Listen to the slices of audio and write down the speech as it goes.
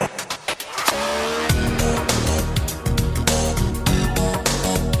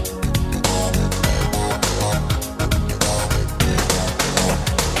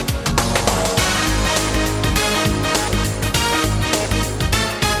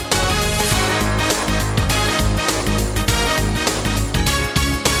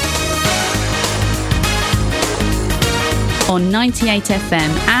on 98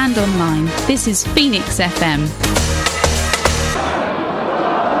 FM and online. This is Phoenix FM.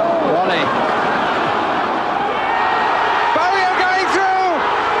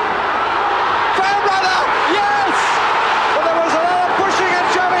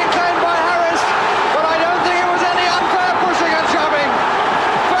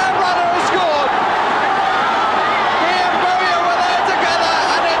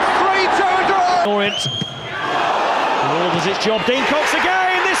 Job. Dean Cox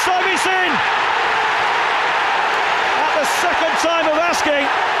again, this time it's in! At the second time of asking,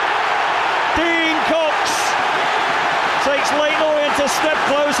 Dean Cox takes Leyton Orient a step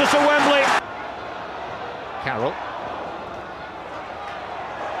closer to Wembley. Carroll.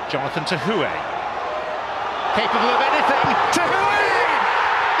 Jonathan Tahue. Capable of anything. Tahue!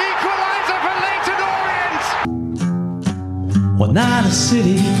 Equaliser for Leyton Orient! We're not a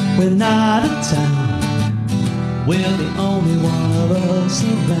city, we're not a town. We're the only one of us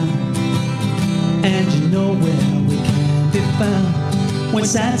around, and you know where we can be found when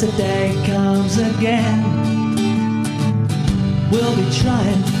Saturday comes again. We'll be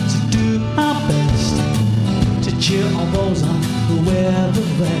trying to do our best to cheer on those on who wear the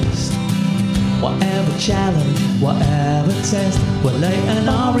vest. Whatever challenge, whatever test, we'll lay an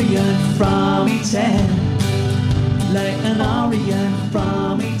Orient from E10.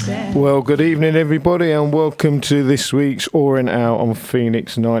 Well, good evening everybody and welcome to this week's Orient Hour on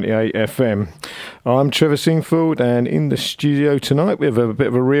Phoenix 98 FM. I'm Trevor Singfield and in the studio tonight we have a bit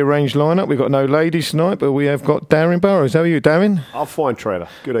of a rearranged lineup. We've got no ladies tonight, but we have got Darin Burrows. How are you, Darin? I'm fine, Trevor.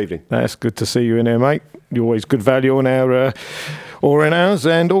 Good evening. That's good to see you in there, mate. You're always good value on our Orient Hours.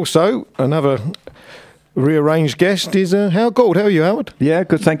 And also another rearranged guest is Howard Gould. How are you, Howard? Yeah,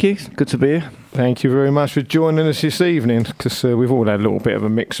 good, thank you. Good to be here. Thank you very much for joining us this evening, because we've all had a little bit of a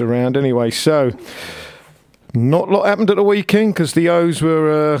mix around anyway. So, not a lot happened at the weekend because the O's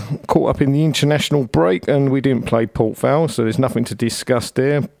were caught up in the international break and we didn't play Port Vale, so there's nothing to discuss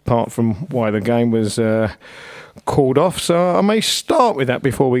there apart from why the game was called off. So I may start with that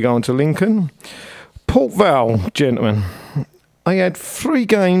before we go on to Lincoln. Port Vale, gentlemen, I had 3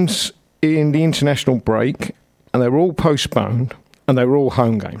 games in the international break and they were all postponed and they were all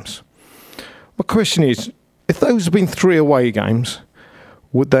home games. My question is, if those had been 3 away games,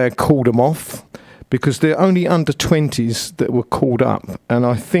 would they have called them off? Because they're only under 20s that were called up, and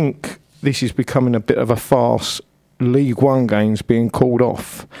I think this is becoming a bit of a farce, League One games being called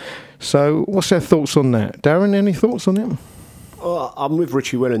off. So what's their thoughts on that? Darin, any thoughts on it? I'm with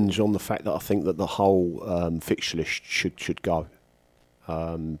Richie Wellens on the fact that I think that the whole fixture list should go.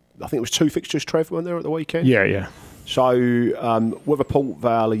 I think it was 2 fixtures, Trevor, weren't there at the weekend? Yeah. So whether Port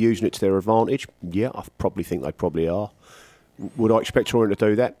Vale are using it to their advantage, yeah, I probably think they probably are. Would I expect Orient to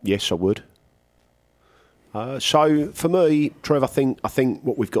do that? Yes, I would. So for me, Trevor, I think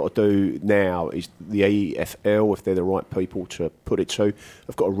what we've got to do now is the EFL, if they're the right people to put it to,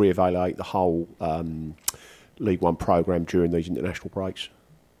 have got to reevaluate the whole League One programme during these international breaks.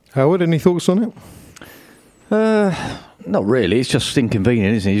 Howard, any thoughts on it? Not really. It's just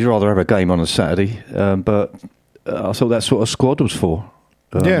inconvenient, isn't it? You'd rather have a game on a Saturday, but I thought that's what a squad was for.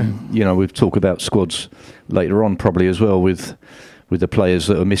 Yeah. You know, we've talked about squads later on probably as well with the players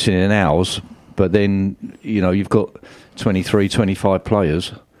that are missing in ours. But then, you know, you've got 23, 25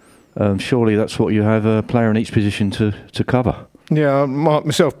 players. Surely that's what you have a player in each position to cover. Yeah,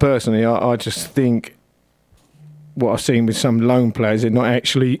 myself personally, I just think what I've seen with some loan players, they're not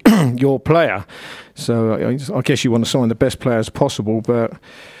actually your player. So I guess you want to sign the best players possible, but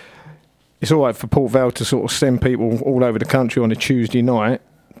it's all right for Port Vale to sort of send people all over the country on a Tuesday night.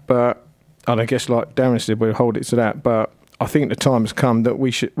 But I guess, like Darin said, we'll hold it to that. But I think the time has come that we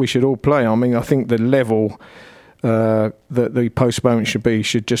should all play. I mean, I think the level that the postponement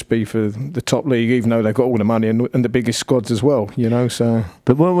should just be for the top league, even though they've got all the money and the biggest squads as well, you know. So,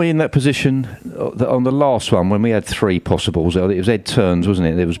 but weren't we in that position on the last one when we had 3 possibles? It was Ed Turns, wasn't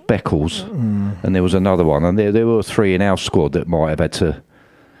it? There was Beckles, and there was another one, and there were 3 in our squad that might have had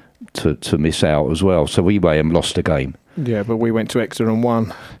to miss out as well. So we may have lost a game. Yeah, but we went to Exeter and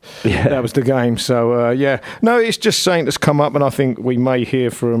won. Yeah. That was the game. So, No, it's just something that's come up, and I think we may hear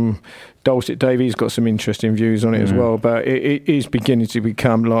from Dulcet Davies, got some interesting views on it as well, but it is beginning to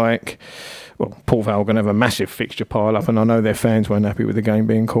become like, well, Port Vale are going to have a massive fixture pile up, and I know their fans weren't happy with the game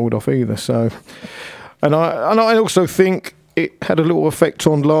being called off either. So, and I also think it had a little effect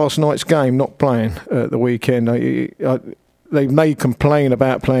on last night's game, not playing at the weekend. They may complain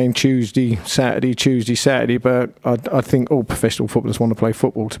about playing Tuesday, Saturday, but I think all professional footballers want to play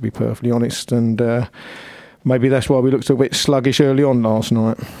football, to be perfectly honest, and maybe that's why we looked a bit sluggish early on last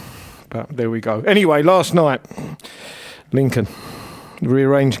night. But there we go. Anyway, last night, Lincoln.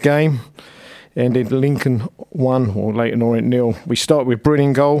 Rearranged game. Ended Lincoln 1 or Leyton Orient 0. We start with Bryn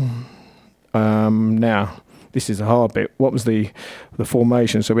in goal. Now, this is a hard bit. What was the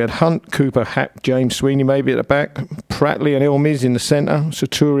formation? So we had Hunt, Cooper, Hack, James, Sweeney maybe at the back, Pratley and Elmiz in the centre,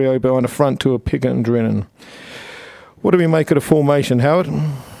 Soturio behind the front two of Piggott and Drennan. What do we make of the formation, Howard?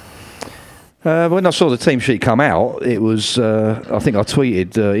 When I saw the team sheet come out, it was, I think I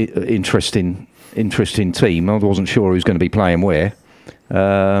tweeted, interesting team. I wasn't sure who was going to be playing where.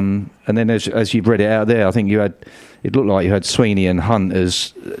 And then as you've read it out there, I think it looked like you had Sweeney and Hunt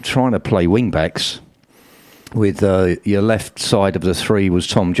as trying to play wing backs. With your left side of the three was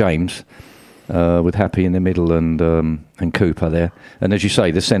Tom James, with Happy in the middle and Cooper there. And as you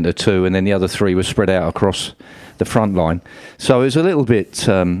say, the centre two, and then the other three were spread out across the front line. So it was a little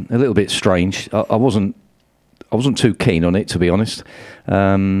bit strange. I wasn't too keen on it, to be honest.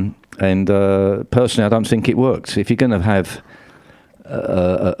 And personally, I don't think it worked. If you're going to have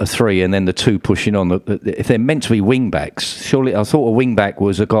a three and then the two pushing on, if they're meant to be wing backs, surely I thought a wing back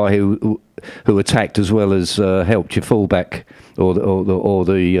was a guy who attacked as well as helped your full back or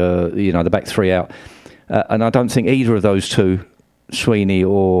the back three out. And I don't think either of those two, Sweeney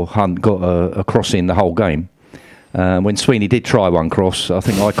or Hunt, got a cross in the whole game. When Sweeney did try one cross, I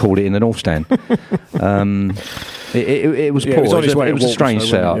think I called it in the North Stand. It was poor. It was a strange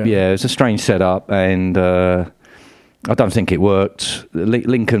setup. Yeah, it was a strange setup, and I don't think it worked.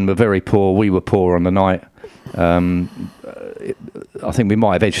 Lincoln were very poor. We were poor on the night. I think we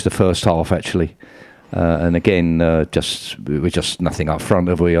might have edged the first half, actually. And again, we're just nothing up front,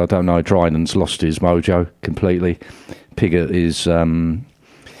 have we? I don't know. Drinan's lost his mojo completely. Piggott is...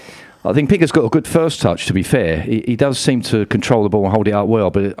 I think Piggott's got a good first touch, to be fair. He does seem to control the ball and hold it up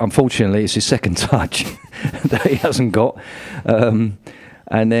well, but unfortunately it's his second touch that he hasn't got.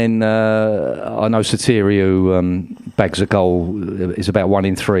 And then I know Sotirio bags a goal. Is about 1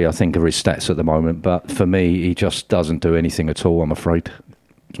 in 3, I think, of his stats at the moment. But for me, he just doesn't do anything at all, I'm afraid.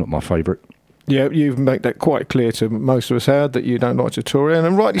 It's not my favourite. Yeah, you make that quite clear to most of us, Howard, that you don't like Sotirio.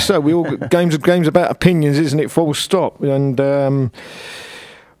 And rightly so. We all games about opinions, isn't it? Full stop. And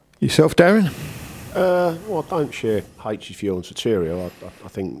yourself, Darin? Well, I don't share H's view on Sotirio. I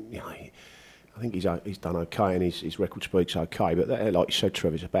think he's done okay and his record speaks okay, but that, like you said,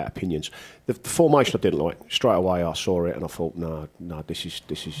 Trevor, is about opinions. The formation I didn't like. Straight away I saw it and I thought, no, this is.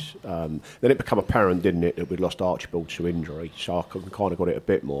 Then it became apparent, didn't it, that we'd lost Archibald to injury, so I kind of got it a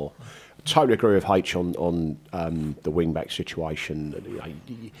bit more. I totally agree with H on the wing back situation,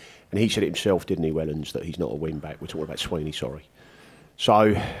 and he said it himself, didn't he, Wellens, that he's not a wing back. We're talking about Sweeney, sorry.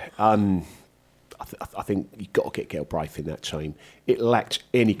 So. I think you've got to get Galbraith in that team. It lacked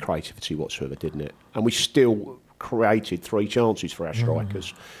any creativity whatsoever, didn't it? And we still created 3 chances for our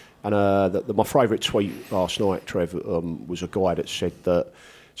strikers. And my favourite tweet last night, Trevor, was a guy that said that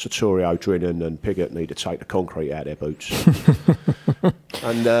Soturio, Drennan and Piggott need to take the concrete out of their boots.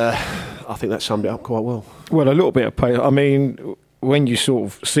 And I think that summed it up quite well. Well, a little bit of pay. I mean, when you sort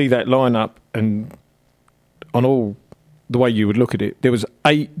of see that lineup and on all... the way you would look at it, there was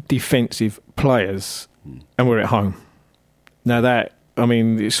 8 defensive players and we're at home. Now that, I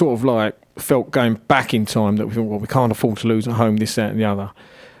mean, it's sort of like felt going back in time that we thought, well, we can't afford to lose at home, this, that and the other.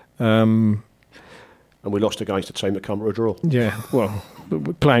 And we lost against a team that come to a draw. Yeah, well,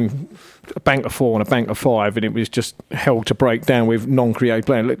 we're playing a bank of 4 and a bank of 5 and it was just hell to break down with non-creative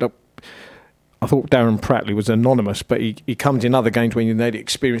players. I thought Darren Pratley was anonymous, but he comes in other games when you had the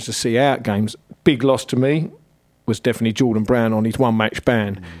experience to see out games. Big loss to me was definitely Jordan Brown on his one-match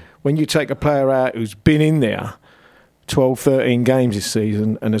ban. When you take a player out who's been in there 12, 13 games this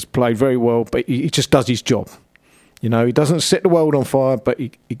season and has played very well, but he just does his job. You know, he doesn't set the world on fire, but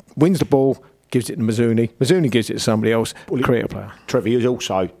he wins the ball, gives it to Mazzuni. Mazzuni gives it to somebody else, create a player. Trevor, he is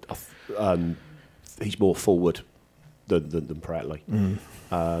also, he's more forward than Pratley.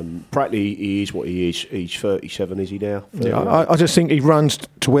 Pratley, he is what he is. He's 37, is he now? Yeah, I just think he runs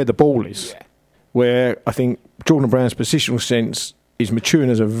to where the ball is. Yeah. Where I think Jordan Brown's positional sense is maturing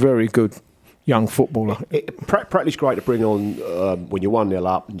as a very good young footballer. Pratley's great to bring on when you're 1-0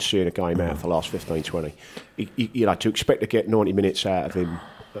 up and seeing a game out for the last 15, 20. To expect to get 90 minutes out of him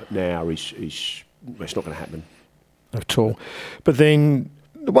now is it's not going to happen. At all. But then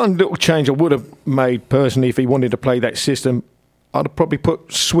the one little change I would have made personally if he wanted to play that system, I'd have probably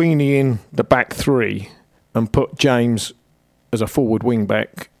put Sweeney in the back 3 and put James as a forward wing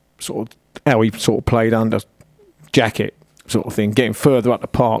back, sort of how he sort of played under Jacket sort of thing, getting further up the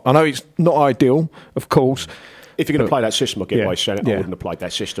park. I know it's not ideal, of course. If you're going to play that system, I get why you said it. I wouldn't have played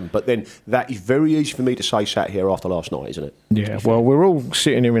that system. But then that is very easy for me to say sat here after last night, isn't it? Yeah, well, we're all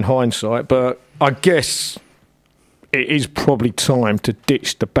sitting here in hindsight, but I guess it is probably time to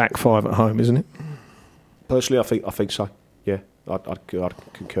ditch the back five at home, isn't it? Personally, I think so. Yeah, I'd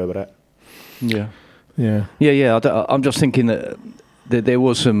concur with that. Yeah. I'm just thinking that there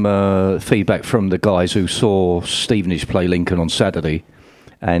was some feedback from the guys who saw Stevenage play Lincoln on Saturday,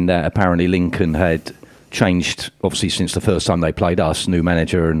 and apparently Lincoln had changed, obviously, since the first time they played us, new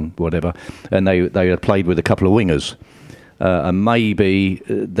manager and whatever, and they had played with a couple of wingers, and maybe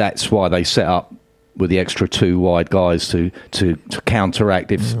that's why they set up with the extra two wide guys to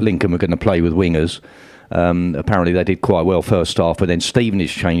counteract if Lincoln were going to play with wingers. Apparently they did quite well first half, but then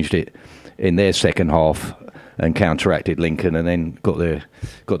Stevenage changed it in their second half and counteracted Lincoln, and then got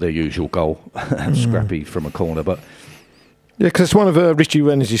their usual goal, scrappy from a corner. But yeah, because it's one of Richie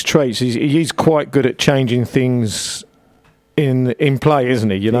Reynolds' traits. He's quite good at changing things in play, isn't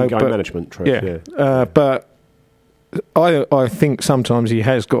he? You know, game management. Trev, yeah. But I think sometimes he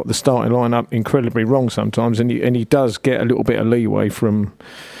has got the starting lineup incredibly wrong sometimes, and he does get a little bit of leeway from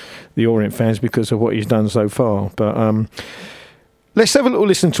the Orient fans because of what he's done so far. But let's have a little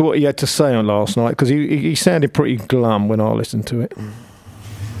listen to what he had to say on last night, because he sounded pretty glum when I listened to it.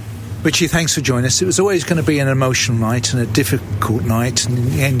 Richie, thanks for joining us. It was always going to be an emotional night and a difficult night, and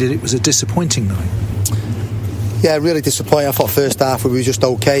in the end it was a disappointing night. Yeah, really disappointing. I thought first half we were just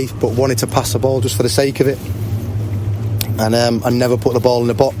okay, but wanted to pass the ball just for the sake of it. And I never put the ball in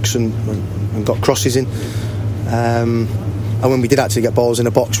the box and got crosses in. And when we did actually get balls in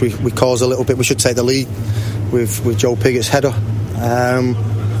the box, we caused a little bit. We should take the lead with Joe Piggott's header. And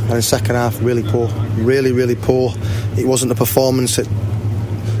in the second half, really poor. Really, really poor. It wasn't a performance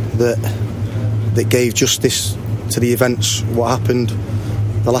that gave justice to the events, what happened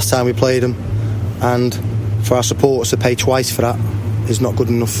the last time we played them. And for our supporters to pay twice for that is not good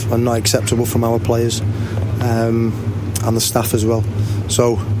enough and not acceptable from our players. And the staff as well.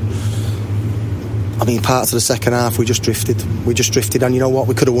 So, I mean, parts of the second half we just drifted, and you know what,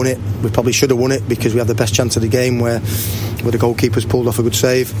 we could have won it. We probably should have won it because we had the best chance of the game where the goalkeeper's pulled off a good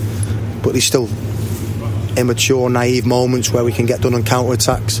save. But there's still immature, naive moments where we can get done on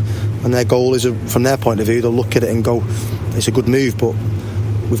counter-attacks, and their goal is, from their point of view, they'll look at it and go, it's a good move, but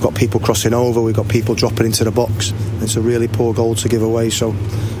we've got people crossing over, we've got people dropping into the box. It's a really poor goal to give away. So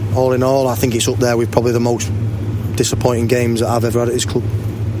all in all, I think it's up there with probably the most disappointing games that I've ever had at this club.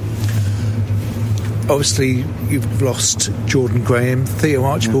 Obviously you've lost Jordan Graham. Theo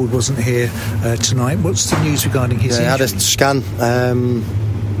Archibald wasn't here tonight. What's the news regarding his injury? I had a scan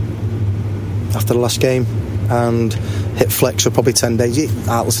after the last game and hit flex for probably 10 days.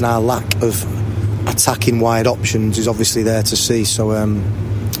 Our lack of attacking wide options is obviously there to see. So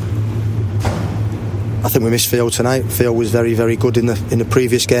I think we missed Theo tonight. Theo was very, very good in the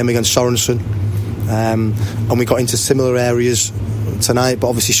previous game against Sorensen. And we got into similar areas tonight, but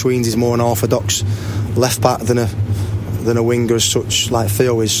obviously Sweens is more an orthodox left back than a winger as such, like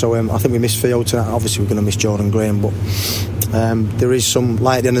Theo is. So I think we missed Theo tonight. Obviously we're going to miss Jordan Graham, but there is some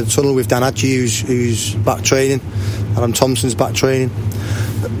light at the end of the tunnel with Dan Hadji who's back training. Adam Thompson's back training.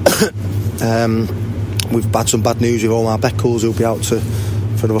 We've had some bad news with Omar Beckles, who'll be out for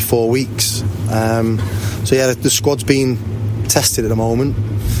another 4 weeks. So yeah, the squad's been tested at the moment.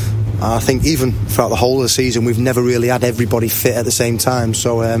 I think even throughout the whole of the season we've never really had everybody fit at the same time,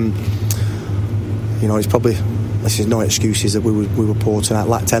 so you know, it's probably, this is no excuses that we were poor tonight,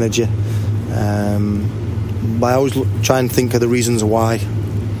 lacked energy, but I always try and think of the reasons why.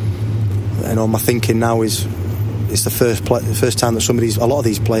 You know, my thinking now is it's the first time that a lot of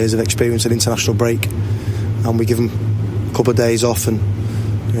these players have experienced an international break, and we give them a couple of days off, and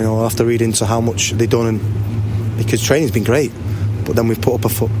you know, I have to read into how much they've done, and because training's been great, but then we've put up a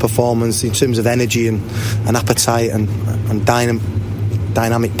performance in terms of energy and appetite and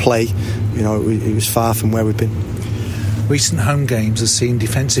dynamic play. You know, it was far from where we've been. Recent home games have seen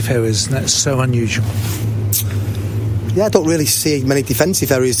defensive errors, and that's so unusual. Yeah, I don't really see many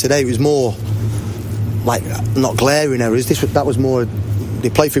defensive errors today. It was more like not glaring errors. That was more, they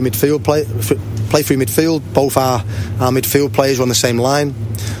play through midfield. Both our midfield players are on the same line.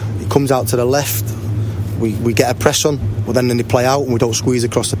 It comes out to the left. We get a press on, but then they play out and we don't squeeze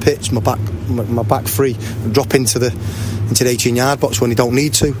across the pitch. My back three drop into the 18-yard box when they don't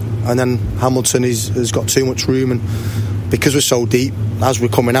need to, and then Hamilton has got too much room, and because we're so deep, as we're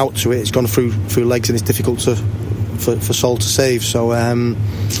coming out to it, it's gone through legs and it's difficult for Sol to save. So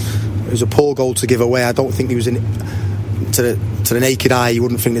it was a poor goal to give away. I don't think he was to the naked eye you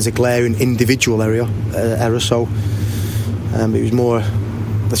wouldn't think there's a glaring individual error. So it was more.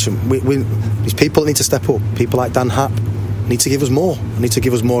 Listen, these people need to step up. People like Dan Happ need to give us more. Need to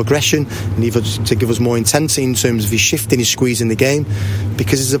give us more aggression. Need to give us more intensity in terms of his shifting, his squeezing the game,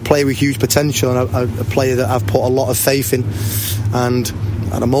 because he's a player with huge potential and a player that I've put a lot of faith in. And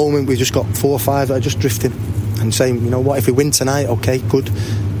at the moment, we've just got 4 or 5 that are just drifting and saying, you know what, if we win tonight, okay, good,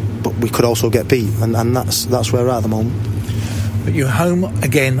 but we could also get beat, and that's where we're at the moment. But you're home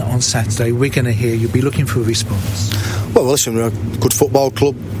again on Saturday. We're going to hear you'll be looking for a response. Well, listen, we're a good football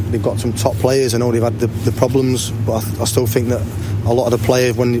club. They've got some top players. I know they've had the problems, but I still think that a lot of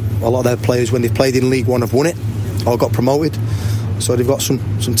their players, when they've played in League One, have won it or got promoted. So they've got some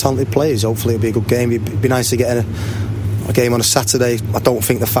talented players. Hopefully it'll be a good game. It'd be nice to get a game on a Saturday. I don't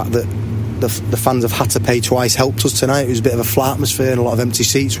think the fact that the fans have had to pay twice helped us tonight. It was a bit of a flat atmosphere and a lot of empty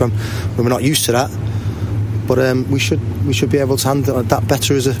seats when we're not used to that. But we should be able to handle that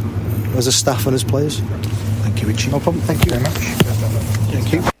better as a staff and as players. Thank you, Richie. No problem. Thank you very much.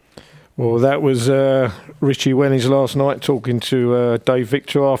 Thank you. Well, that was Richie Wellings last night talking to Dave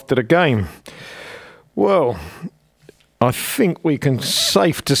Victor after the game. Well, I think we can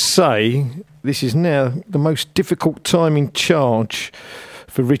safe to say this is now the most difficult time in charge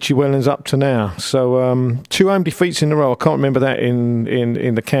for Richie Wellings up to now. So 2 home defeats in a row. I can't remember that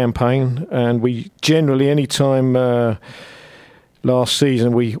in the campaign. And we generally, any time last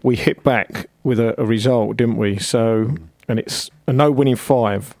season, we hit back with a result, didn't we? So, and it's a no winning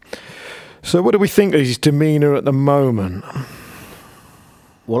 5. So what do we think of his demeanour at the moment?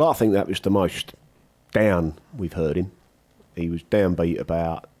 Well, I think that was the most down we've heard him. He was downbeat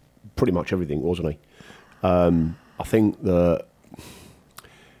about pretty much everything, wasn't he? I think that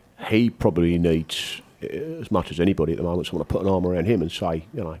he probably needs, as much as anybody at the moment, someone to put an arm around him and say,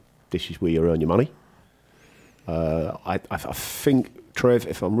 you know, this is where you earn your money. I think, Trev,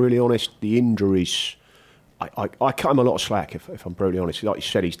 if I'm really honest, the injuries, I cut him a lot of slack, if I'm brutally honest. Like you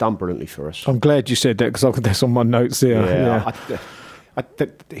said, he's done brilliantly for us. I'm glad you said that, because that's on my notes here. Yeah.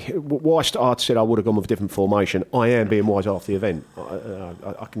 Whilst I'd said I would have gone with a different formation, I am being wise after the event.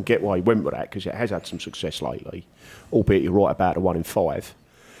 I can get why he went with that, because it has had some success lately, albeit you're right about the 1 in 5.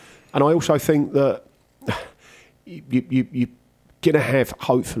 And I also think that you're going to have,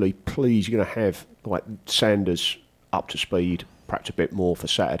 hopefully, please, you're going to have like Sanders up to speed, perhaps a bit more for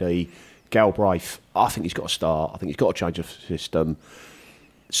Saturday. Galbraith, I think he's got to start. I think he's got to change the system.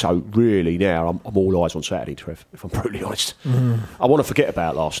 So really now, I'm all eyes on Saturday, Trev, if I'm brutally honest. I want to forget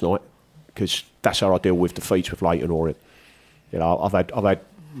about last night, because that's how I deal with defeats with Leighton Orient. You know, I've had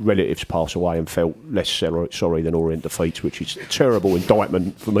relatives pass away and felt less sorry than Orient defeats, which is a terrible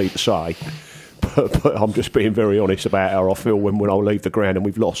indictment for me to say. But I'm just being very honest about how I feel when I leave the ground and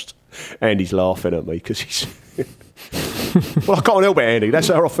we've lost. Andy's laughing at me because he's... Well, I can't help it, Andy. That's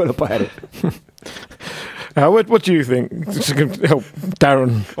how I feel about it. What do you think? Just to help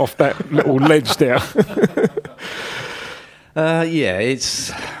Darin off that little ledge there. Yeah,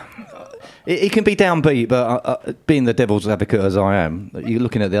 it can be downbeat, but being the devil's advocate as I am, you're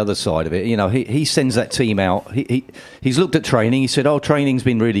looking at the other side of it. You know, he sends that team out. He's looked at training. He said, "Oh, training's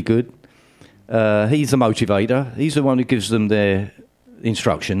been really good." He's the motivator. He's the one who gives them their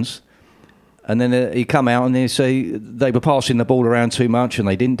instructions. And then he come out and they say they were passing the ball around too much and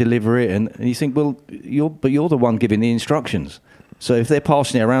they didn't deliver it. And you think, well, you're the one giving the instructions. So if they're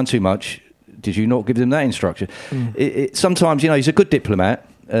passing it around too much, did you not give them that instruction? Sometimes, you know, he's a good diplomat.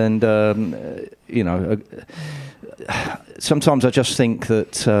 And, you know, sometimes I just think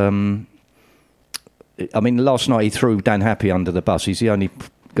that, I mean, last night he threw Dan Happy under the bus. He's the only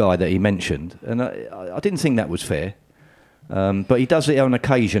guy that he mentioned. And I didn't think that was fair. But he does it on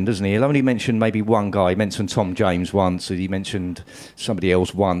occasion, doesn't he? He'll only mention maybe one guy. He mentioned Tom James once. He mentioned somebody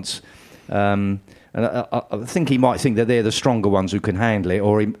else once. And I think he might think that they're the stronger ones who can handle it,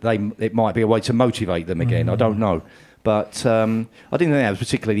 or it might be a way to motivate them again. I don't know. But I didn't think that was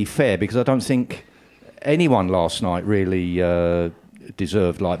particularly fair, because I don't think anyone last night really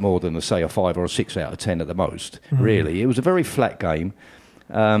deserved like more than, say, a 5 or a 6 out of 10 at the most, really. It was a very flat game.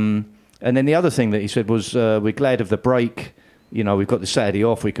 And then the other thing that he said was, we're glad of the break. You know, we've got the Saturday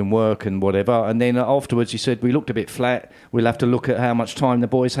off, we can work and whatever. And then afterwards he said, we looked a bit flat. We'll have to look at how much time the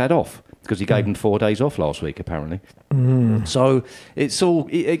boys had off, because he gave them 4 days off last week, apparently. So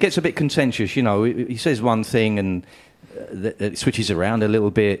it gets a bit contentious, you know. He says one thing and it switches around a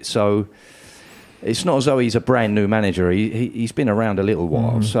little bit. So it's not as though he's a brand new manager. He's been around a little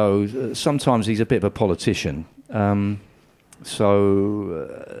while. So sometimes he's a bit of a politician.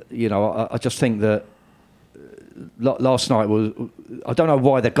 So, you know, I just think that last night was... I don't know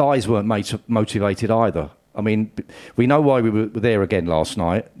why the guys weren't motivated either. I mean, we know why we were there again last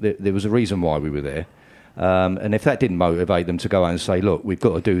night. There was a reason why we were there. And if that didn't motivate them to go out and say, look, we've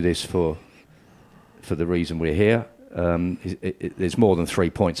got to do this for the reason we're here, There's more than 3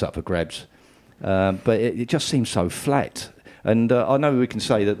 points up for grabs. But it just seems so flat. And I know we can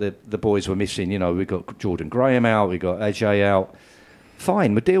say that the boys were missing. You know, we got Jordan Graham out, we got Ajay out.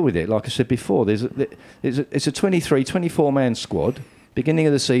 Fine, we'll deal with it. Like I said before, it's a 23, 24-man squad. Beginning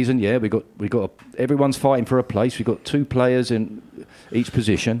of the season, yeah, we got everyone's fighting for a place. We've got 2 players in each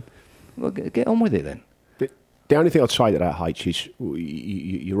position. Well, get on with it then. The only thing I'd say to that, H, is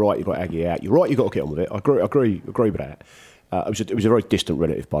you're right. You've got Aggie out. You're right. You've got to get on with it. I agree with that. It was a very distant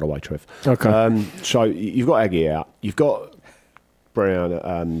relative, by the way, Trev. Okay. So you've got Aggie out. You've got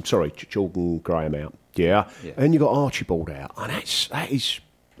Jordan Graham out. Yeah. And you've got Archibald out. And that is.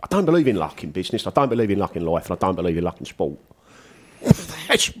 I don't believe in luck in business. I don't believe in luck in life, and I don't believe in luck in sport.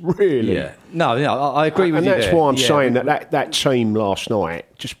 That's really... Yeah. No, I agree with you. And that's why I'm saying that team last night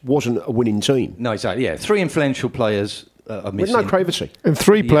just wasn't a winning team. No, exactly. Yeah, 3 influential players are missing. With no privacy. And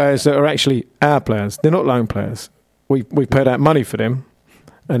 3 players that are actually our players. They're not loan players. We paid out money for them,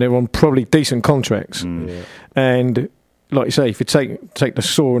 and they're on probably decent contracts. Yeah. And like you say, if you take the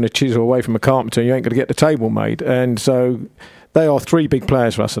saw and the chisel away from a carpenter, you ain't going to get the table made. And so... they are 3 big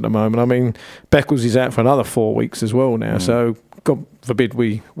players for us at the moment. I mean, Beckles is out for another 4 weeks as well now. So, God forbid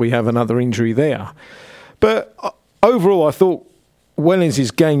we have another injury there. But overall, I thought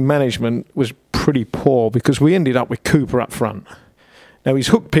Wellens' game management was pretty poor because we ended up with Cooper up front. Now, he's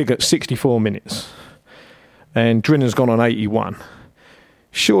hooked Pig at 64 minutes. And Drinnan's gone on 81.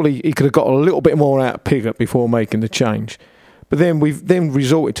 Surely he could have got a little bit more out of Pigott before making the change. But then we've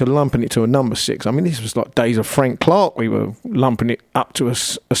resorted to lumping it to a number 6. I mean, this was like days of Frank Clark. We were lumping it up to a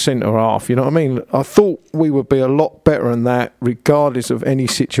centre half. You know what I mean? I thought we would be a lot better than that, regardless of any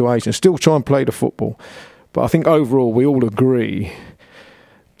situation. Still try and play the football. But I think overall we all agree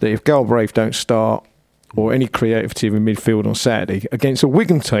that if Galbraith don't start or any creativity in midfield on Saturday against a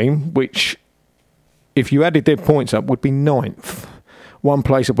Wigan team, which, if you added their points up, would be 9th, 1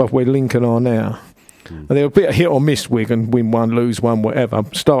 place above where Lincoln are now. And they were a bit of hit or miss, Wigan, win 1, lose 1, whatever.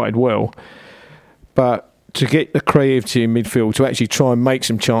 Started well. But to get the creativity in midfield, to actually try and make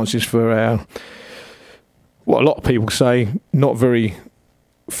some chances for our, what a lot of people say, not very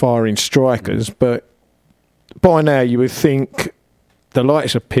firing strikers. But by now you would think the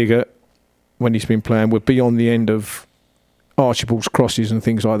likes of Pigott, when he's been playing, would be on the end of Archibald's crosses and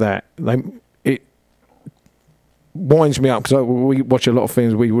things like that. It winds me up because we watch a lot of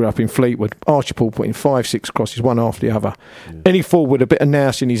things. We were up in Fleetwood. Archibald putting 5-6 crosses, one after the other. Any forward with a bit of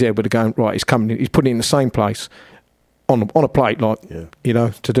nous in his head would have gone, right, he's coming. He's putting it in the same place on a plate, you know,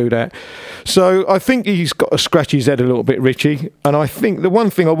 to do that. So I think he's got to scratch his head a little bit, Richie. And I think the one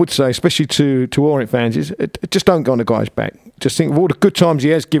thing I would say, especially to Orient fans, is just don't go on the guy's back. Just think of all the good times he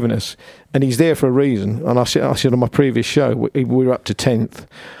has given us, and he's there for a reason. And I said on my previous show, we were up to 10th.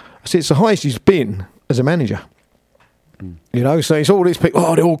 I said it's the highest he's been as a manager. You know, so it's all these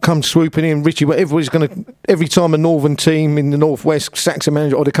people, they all come swooping in, Richie, but everybody's going to, every time a northern team in the northwest sacks a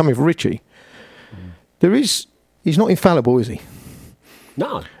manager, they're coming for Richie. He's not infallible, is he?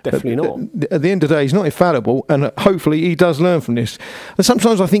 No, definitely not. At the end of the day, he's not infallible, and hopefully he does learn from this. And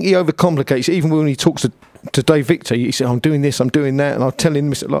sometimes I think he overcomplicates it, even when he talks to Dave Victor. He said, I'm doing this, I'm doing that, and I'll tell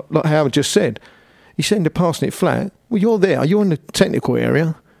him, like Howard just said, he's saying they're passing it flat. Well, you're there, you're in the technical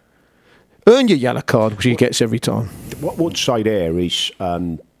area. Earn your yellow card, which he gets every time. What I would say there is,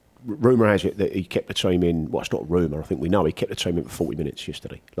 rumour has it that he kept the team in, well, it's not rumour, I think we know, he kept the team in for 40 minutes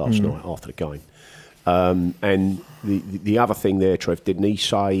last night after the game. And the other thing there, Trev, didn't he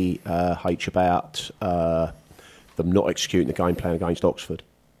say, H, about them not executing the game plan against Oxford?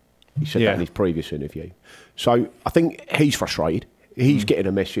 He said that in his previous interview. So I think he's frustrated. He's getting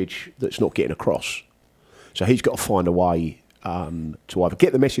a message that's not getting across. So he's got to find a way to either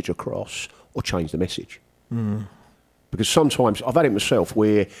get the message across or change the message. Because sometimes, I've had it myself,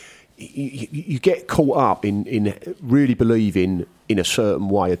 where you get caught up in really believing in a certain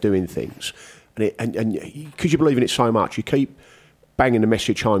way of doing things. And because you believe in it so much, you keep banging the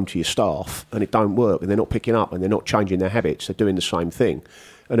message home to your staff and it don't work, and they're not picking up and they're not changing their habits, they're doing the same thing.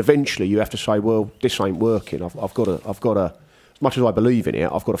 And eventually you have to say, well, this ain't working. I've got to, as much as I believe in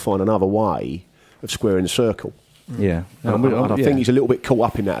it, I've got to find another way of squaring the circle. Yeah. And I think he's a little bit caught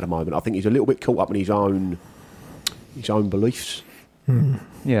up in that at the moment. I think he's a little bit caught up in his own beliefs.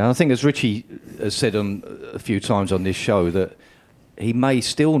 Yeah, I think as Richie has said a few times on this show, that he may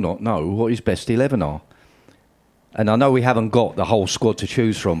still not know what his best 11 are. And I know we haven't got the whole squad to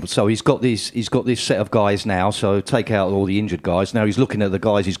choose from, so he's got this set of guys now, so take out all the injured guys. Now he's looking at the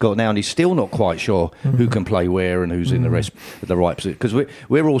guys he's got now, and he's still not quite sure who can play where and who's in the right position. Because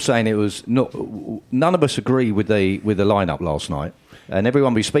we're all saying it was not. None of us agree with the lineup last night. And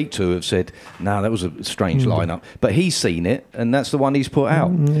everyone we speak to have said, no, that was a strange lineup. But he's seen it, and that's the one he's put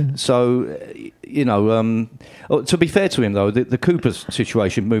out. So, you know, to be fair to him, though, the Cooper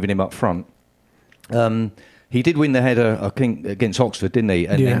situation, moving him up front, he did win the header, I think, against Oxford, didn't he?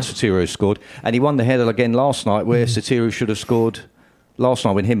 And then Sotirio scored. And he won the header again last night, where Sotirio should have scored last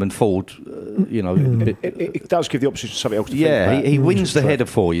night when him and Ford, you know... It does give the opposition something else to think about. He wins the header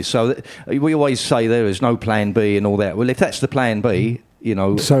for you. So we always say there is no plan B and all that. Well, if that's the plan B, you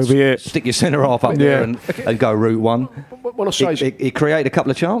know, so be it. Stick your centre-half up there and go route one. When I say he created a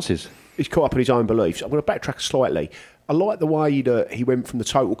couple of chances. He's caught up in his own beliefs. I'm going to backtrack slightly. I like the way that he went from the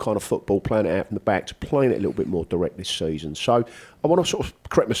total kind of football, playing it out from the back, to playing it a little bit more direct this season. So I want to sort of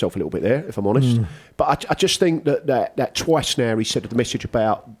correct myself a little bit there, if I'm honest. But I just think that twice now he said the message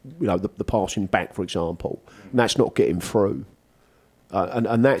about, you know, the passing back, for example, and that's not getting through.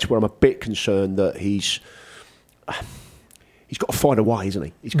 And that's where I'm a bit concerned that he's got to find a way, isn't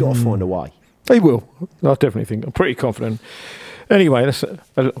he? He's got to find a way. He will. I definitely think. I'm pretty confident. Anyway, that's a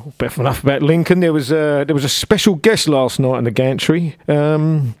little bit enough about Lincoln. There was a special guest last night in the gantry.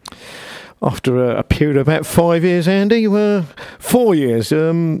 After a period of about 5 years, Andy, 4 years,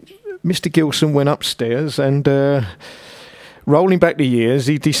 Mr. Gilson went upstairs and, rolling back the years,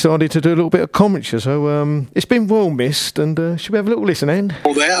 he decided to do a little bit of commentary. So it's been well missed, and should we have a little listen, Andy?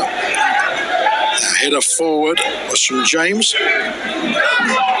 All there. Header forward was from James.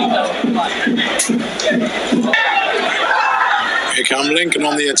 Here come Lincoln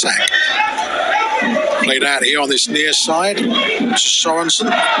on the attack. Played out here on this near side. Sorensen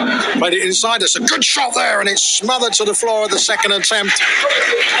played it inside. There's a good shot there, and it's smothered to the floor at the second attempt.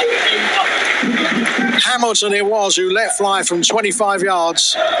 Hamilton it was who let fly from 25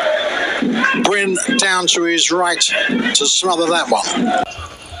 yards. Bryn down to his right to smother that one.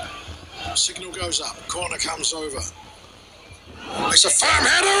 Signal goes up. Corner comes over. It's a firm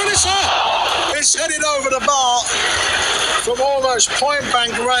header, and it's headed over the bar from almost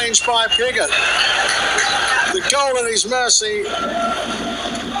point-blank range by Piggott. The goal at his mercy,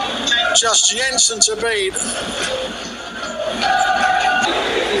 just Jensen to beat.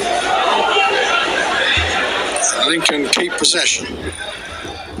 Lincoln keep possession.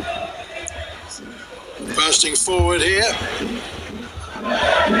 Bursting forward here.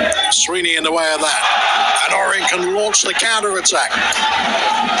 Sweeney in the way of that. And Orient can launch the counter-attack.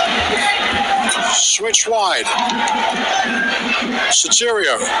 Switch wide.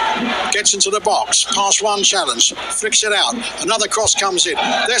 Sotirio gets into the box. Pass one challenge. Flicks it out. Another cross comes in.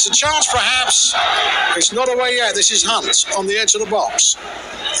 There's a chance perhaps. It's not away yet. This is Hunt on the edge of the box.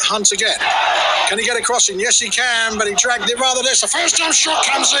 Hunt again. Can he get a crossing? Yes, he can, but he dragged it rather less. The first time shot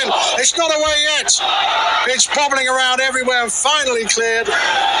comes in. It's not away yet. It's bobbling around everywhere and finally cleared.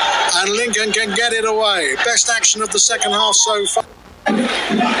 And Lincoln can get it away. Best action of the second half so far.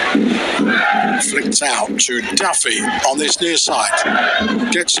 Flicked out to Duffy on this near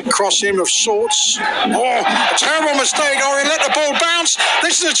side. Gets a cross in of sorts. Oh, a terrible mistake. Orient let the ball bounce.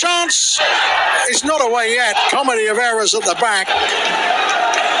 This is a chance. It's not away yet. Comedy of errors at the back.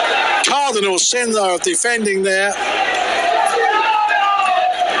 Cardinal sin, though, of defending there.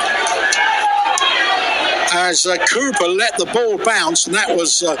 As Cooper let the ball bounce, and that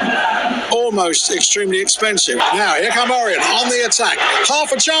was almost extremely expensive. Now, here come Orient on the attack.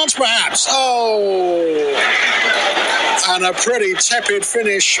 Half a chance, perhaps. Oh! And a pretty tepid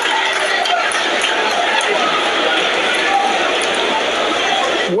finish.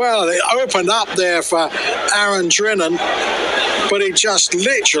 Well, it opened up there for Aaron Drinan, but he just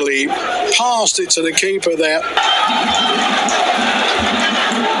literally passed it to the keeper there.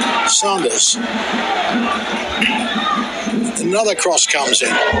 Sanders. Another cross comes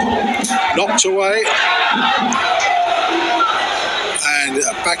in. Knocked away. And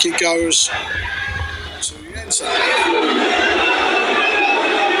back it goes to Jensen.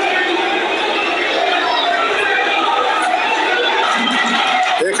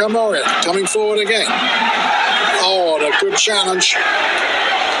 Here come Orient, coming forward again. Oh, and a good challenge.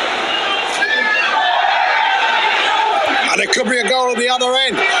 And it could be a goal at the other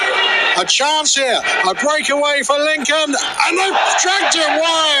end. A chance here, a breakaway for Lincoln, and they've dragged it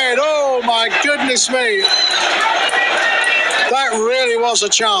wide. Oh my goodness me. That really was a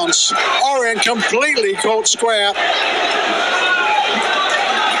chance. Orient completely caught square.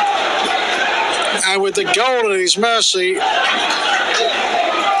 And with the goal at his mercy,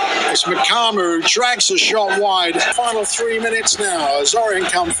 it's McCarmer who drags the shot wide. Final 3 minutes now as Orient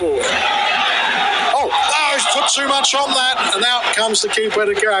come forward. Oh, he's put too much on that, and out comes the keeper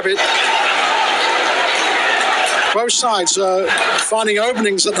to grab it. Both sides are finding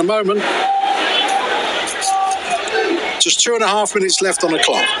openings at the moment. Just 2.5 minutes left on the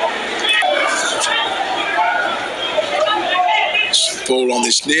clock. Ball on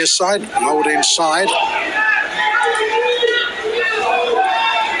this near side, rolled inside.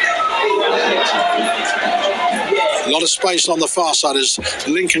 A lot of space on the far side as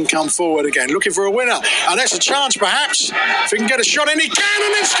Lincoln come forward again, looking for a winner. And that's a chance, perhaps, if he can get a shot in. He can,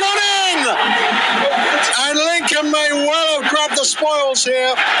 and it's gone in! And Lincoln may well have grabbed the spoils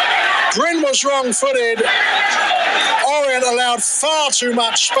here. Bryn was wrong-footed. Orient allowed far too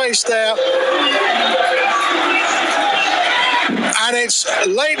much space there. And it's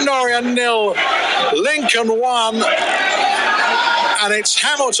Leyton Orient 0, Lincoln 1, and it's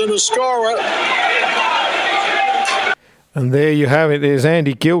Hamilton the scorer. And there you have it. There's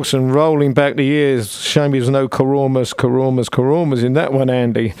Andy Gilson rolling back the years. Shame there's no Koromas in that one,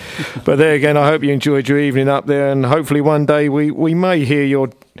 Andy. But there again, I hope you enjoyed your evening up there, and hopefully one day we may hear your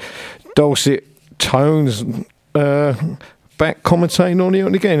dulcet tones back commentating on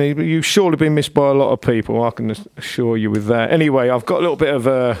it again. You've surely been missed by a lot of people, I can assure you with that. Anyway, I've got a little bit of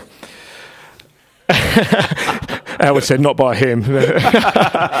Howard said not by him.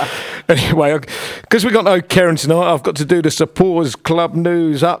 Anyway, because we got no Karen tonight, I've got to do the Supporters Club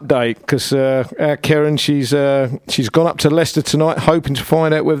news update, because our Karen, she's gone up to Leicester tonight hoping to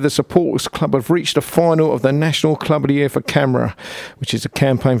find out whether the Supporters Club have reached the final of the National Club of the Year for CAMRA, which is a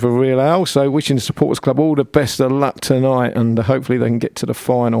campaign for Real Ale. So wishing the Supporters Club all the best of luck tonight, and hopefully they can get to the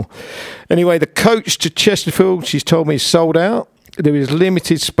final. Anyway, the coach to Chesterfield, she's told me, is sold out. There is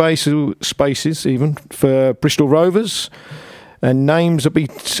limited spaces even for Bristol Rovers, and names are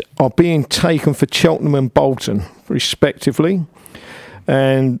being taken for Cheltenham and Bolton, respectively.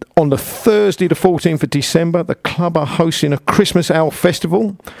 And on the Thursday, the 14th of December, the club are hosting a Christmas Ale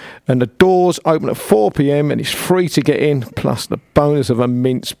Festival, and the doors open at 4 p.m, and it's free to get in, plus the bonus of a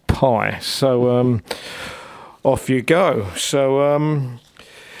mince pie. So off you go. So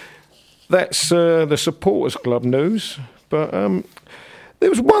that's the Supporters Club news. But there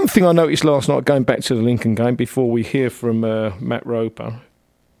was one thing I noticed last night, going back to the Lincoln game, before we hear from Matt Roper.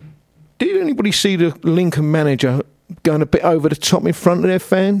 Did anybody see the Lincoln manager going a bit over the top in front of their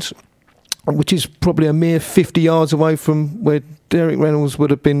fans, which is probably a mere 50 yards away from where Derek Reynolds would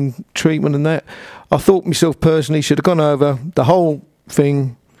have been treatment and that? I thought myself personally should have gone over the whole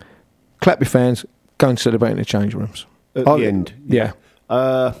thing, clap your fans, go and celebrate in the change rooms. At the end? Yeah.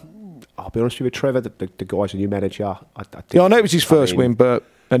 I'll be honest with you, Trevor, the guy's a new manager. I know it was his first win,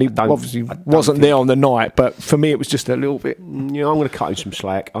 and he obviously wasn't there on the night, but for me it was just a little bit... I'm going to cut him some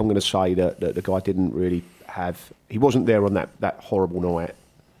slack. I'm going to say that the guy didn't really have... He wasn't there on that horrible night.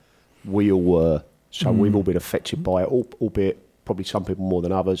 We all were, so we've all been affected by it, albeit probably some people more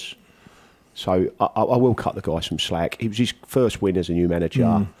than others. So I will cut the guy some slack. It was his first win as a new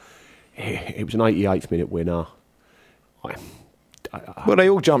manager. It was an 88th minute winner. Well, they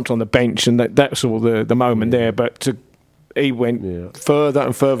all jumped on the bench, and that's all the moment there. But he went further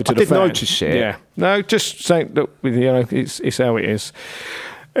and further to the fans. I did notice it. Yeah, no, just saying that it's how it is.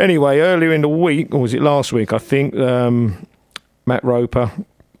 Anyway, earlier in the week, or was it last week? I think Matt Roper,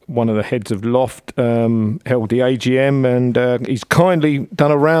 one of the heads of Loft, held the AGM, and he's kindly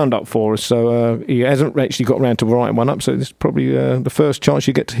done a roundup for us. So he hasn't actually got around to writing one up. So this is probably the first chance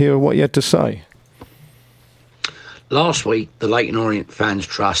you get to hear what he had to say. Last week, the Leyton Orient Fans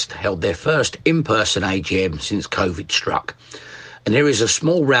Trust held their first in-person AGM since COVID struck. And there is a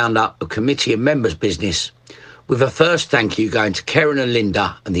small roundup of committee and members' business, with a first thank you going to Karen and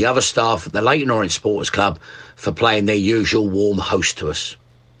Linda and the other staff at the Leyton Orient Supporters Club for playing their usual warm host to us.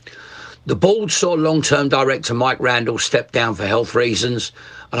 The board saw long-term director Mike Randall step down for health reasons,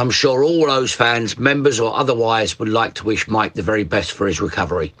 and I'm sure all those fans, members or otherwise, would like to wish Mike the very best for his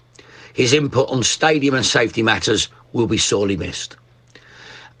recovery. His input on stadium and safety matters will be sorely missed.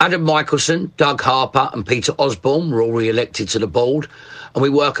 Adam Michelson, Doug Harper and Peter Osborne were all re-elected to the board, and we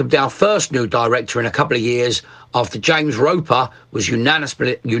welcomed our first new director in a couple of years after James Roper was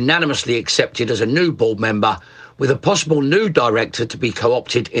unanimously accepted as a new board member, with a possible new director to be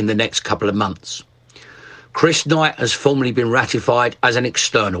co-opted in the next couple of months. Chris Knight has formally been ratified as an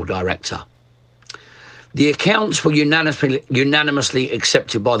external director. The accounts were unanimously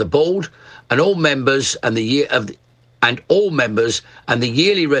accepted by the board, and all members and the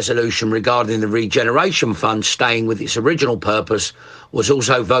yearly resolution regarding the regeneration fund staying with its original purpose was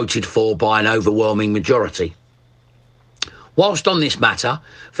also voted for by an overwhelming majority. Whilst on this matter,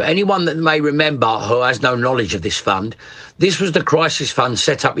 for anyone that may remember who has no knowledge of this fund, this was the crisis fund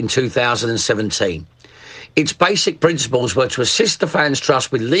set up in 2017. Its basic principles were to assist the Fans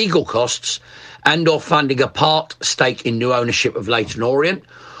Trust with legal costs and or funding a part stake in new ownership of Leyton Orient,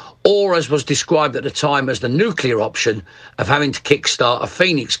 or as was described at the time as the nuclear option of having to kickstart a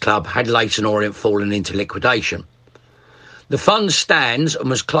Phoenix club had Leyton Orient fallen into liquidation. The fund stands and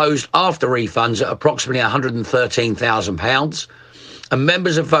was closed after refunds at approximately £113,000, and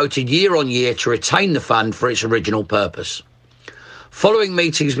members have voted year on year to retain the fund for its original purpose. Following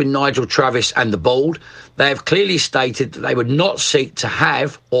meetings with Nigel Travis and the board, they have clearly stated that they would not seek to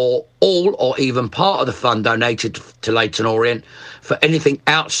have or all or even part of the fund donated to Leyton Orient for anything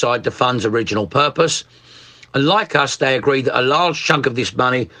outside the fund's original purpose. And like us, they agree that a large chunk of this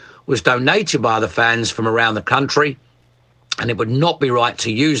money was donated by other fans from around the country, and it would not be right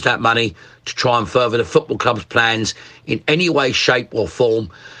to use that money to try and further the football club's plans in any way, shape or form,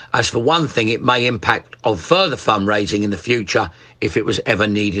 as for one thing, it may impact on further fundraising in the future if it was ever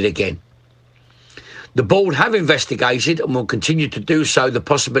needed again. The board have investigated and will continue to do so the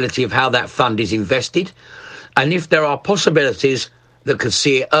possibility of how that fund is invested, and if there are possibilities that could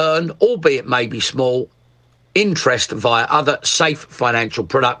see it earn, albeit maybe small, interest via other safe financial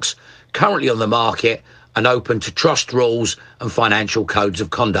products currently on the market and open to trust rules and financial codes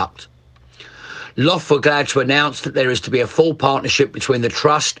of conduct. Loft were glad to announce that there is to be a full partnership between the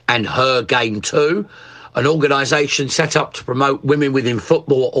Trust and Her Game 2, an organisation set up to promote women within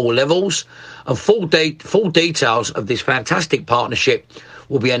football at all levels, and full details of this fantastic partnership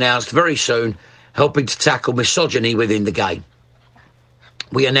will be announced very soon, helping to tackle misogyny within the game.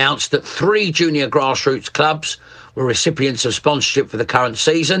 We announced that 3 junior grassroots clubs were recipients of sponsorship for the current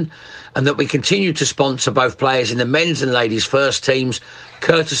season, and that we continue to sponsor both players in the men's and ladies' first teams,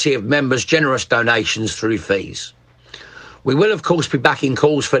 courtesy of members' generous donations through fees. We will, of course, be backing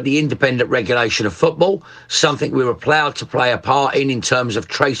calls for the independent regulation of football, something we were proud to play a part in terms of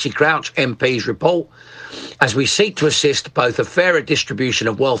Tracy Crouch MP's report, as we seek to assist both a fairer distribution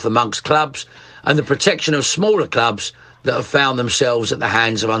of wealth amongst clubs and the protection of smaller clubs that have found themselves at the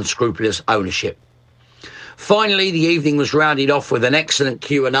hands of unscrupulous ownership. Finally, the evening was rounded off with an excellent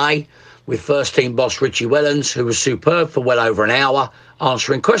Q&A with first-team boss Richie Wellens, who was superb for well over an hour,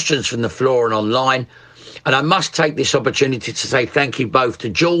 answering questions from the floor and online. And I must take this opportunity to say thank you both to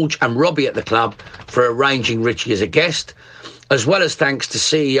George and Robbie at the club for arranging Richie as a guest, as well as thanks to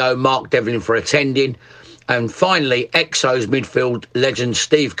CEO Mark Devlin for attending, and finally Exo's midfield legend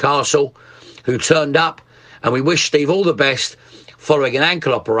Steve Castle, who turned up, and we wish Steve all the best following an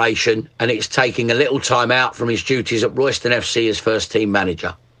ankle operation, and it's taking a little time out from his duties at Royston FC as first-team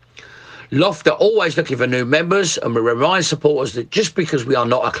manager. Loft are always looking for new members, and we remind supporters that just because we are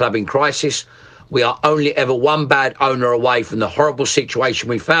not a club in crisis, we are only ever one bad owner away from the horrible situation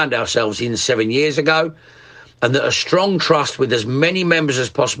we found ourselves in 7 years ago, and that a strong trust with as many members as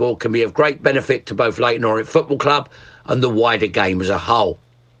possible can be of great benefit to both Leyton Orient Football Club and the wider game as a whole.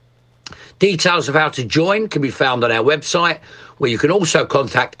 Details of how to join can be found on our website, where you can also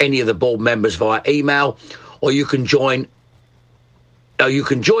contact any of the board members via email, or you can join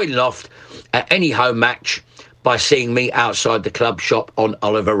Loft at any home match by seeing me outside the club shop on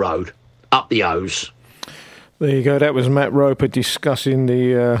Oliver Road. Up the O's. There you go. That was Matt Roper discussing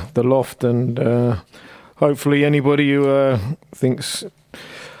the Loft, and hopefully anybody who thinks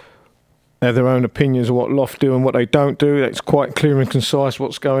have their own opinions of what Loft do and what they don't do, that's quite clear and concise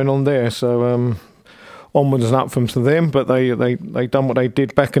what's going on there. So onwards and up from to them, but they done what they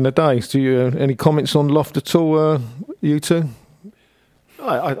did back in the day. Do you any comments on Loft at all, you two?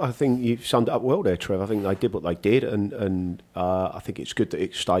 I think you've summed it up well there, Trevor. I think they did what they did, and I think it's good that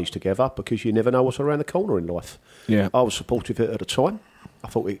it stays together, because you never know what's around the corner in life. Yeah, I was supportive of it at the time. I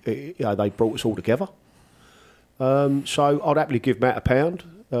thought they brought us all together. So I'd happily give Matt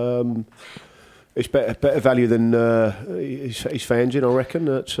 £1. It's better value than his fans in, I reckon.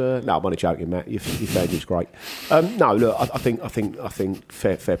 No, I'm only joking, Matt. Your fans is great. No, look, I think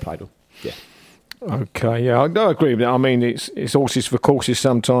fair play to them. Yeah. Okay, yeah, I agree with that. I mean, it's horses for courses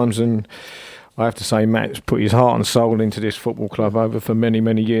sometimes, and I have to say Matt's put his heart and soul into this football club over for many,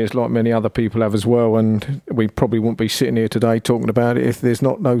 many years, like many other people have as well, and we probably wouldn't be sitting here today talking about it if there's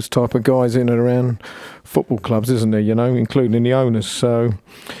not those type of guys in and around football clubs, isn't there, including the owners. So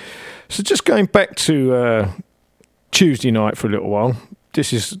just going back to Tuesday night for a little while,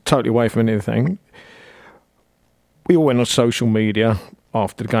 this is totally away from anything. We all went on social media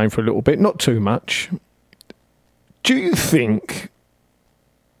after the game for a little bit, not too much. Do you think,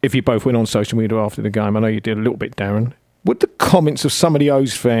 if you both went on social media after the game, I know you did a little bit, Darin, would the comments of some of the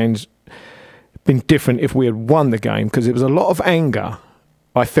O's fans been different if we had won the game? Because there was a lot of anger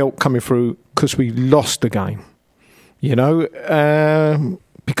I felt coming through because we lost the game.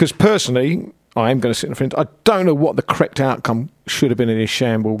 Because personally, I am going to sit in front. I don't know what the correct outcome should have been in this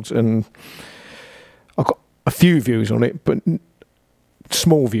shambles, and I've got a few views on it, but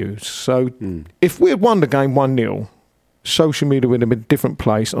small views. So if we had won the game 1-0, social media would have been a different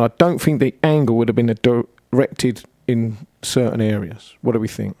place, and I don't think the angle would have been directed in certain areas. What do we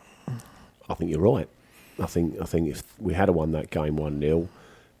think? I think you're right. I think if we had won that game 1-0,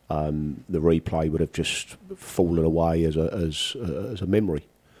 the replay would have just fallen away as a memory.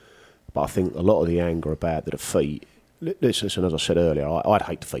 But I think a lot of the anger about the defeat. Listen, as I said earlier, I'd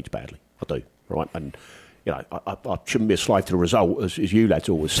hate defeats badly. I do, right? And I shouldn't be a slave to the result, as you lads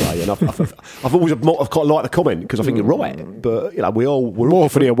always say. And I've always quite liked the comment because I think you're right. But we're more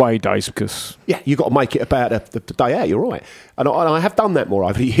for the away days because you've got to make it about the day out. You're right, and I have done that more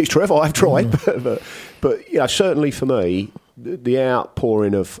over the years, Trevor. I've tried, but certainly for me, the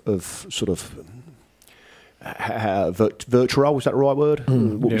outpouring of sort of virtual, is that the right word?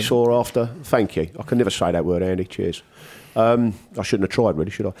 What we saw after. Thank you. I can never say that word, Andy. Cheers. I shouldn't have tried, really,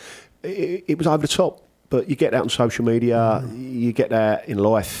 should I? It was over the top. But you get that on social media, you get that in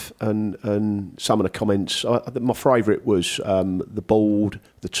life, and some of the comments. My favourite was the board,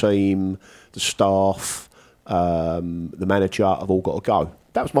 the team, the staff, the manager have all got to go.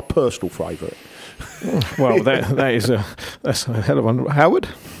 That was my personal favourite. Well, that's a hell of one. Howard?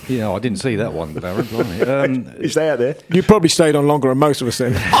 Yeah, I didn't see that one, Darin. Is that out there? You probably stayed on longer than most of us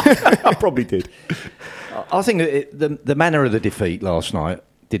then. I probably did. I think the manner of the defeat last night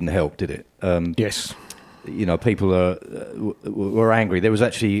didn't help, did it? Yes. People were angry. There was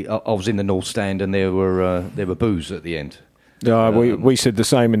actually, I was in the North Stand, and there were boos at the end. We said the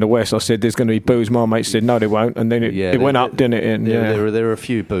same in the West. I said there's going to be boos. My mate said no, they won't, and then it went up, didn't it? And there were a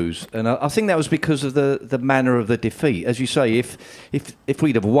few boos, and I think that was because of the manner of the defeat. As you say, if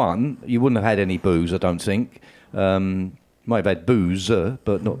we'd have won, you wouldn't have had any boos. I don't think. Might have had boos,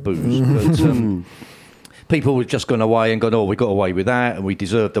 but not boos. But, people had just gone away and gone, we got away with that, and we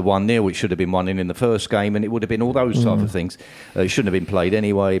deserved the 1-0, which should have been 1-0 in the first game, and it would have been all those type of things. It shouldn't have been played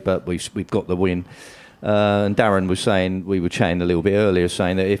anyway, but we've got the win. And Darin was saying, we were chatting a little bit earlier,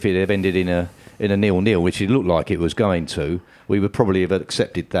 saying that if it had ended in a 0-0, which it looked like it was going to, we would probably have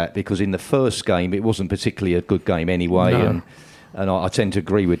accepted that, because in the first game it wasn't particularly a good game anyway. No. And I tend to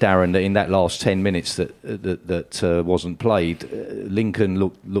agree with Darin that in that last 10 minutes that wasn't played, Lincoln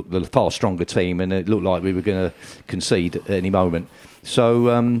looked the far stronger team, and it looked like we were going to concede at any moment.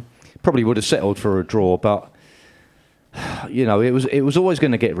 So probably would have settled for a draw, but it was always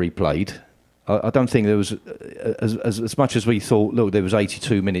going to get replayed. I don't think there was as much as we thought. Look, there was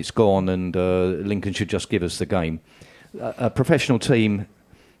 82 minutes gone, and Lincoln should just give us the game. A professional team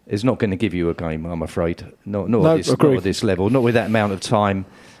is not going to give you a game, I'm afraid. Not at this level, not with that amount of time.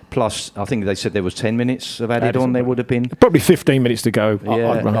 Plus, I think they said there was 10 minutes of added on. There would have been probably 15 minutes to go.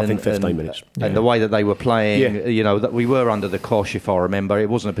 I think 15 minutes. And the way that they were playing, that we were under the cosh. If I remember, it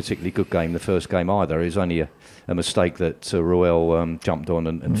wasn't a particularly good game. The first game either. It was only a mistake that Ruel jumped on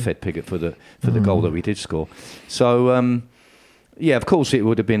and fed Piggott for the goal that we did score. So. Of course, it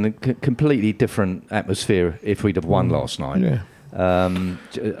would have been a completely different atmosphere if we'd have won last night. Yeah.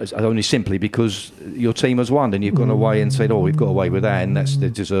 Only simply because your team has won and you've gone away and said, we've got away with that, and that's the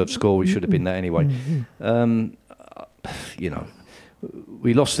deserved score, we should have been that anyway.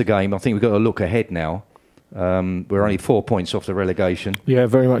 We lost the game. I think we've got to look ahead now. We're only 4 points off the relegation. Yeah,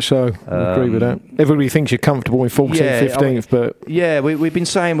 very much so. I agree with that. Everybody thinks you're comfortable in 14th, 15th, but... Yeah, we've been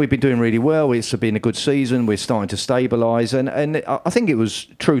saying we've been doing really well. It's been a good season. We're starting to stabilise. And I think it was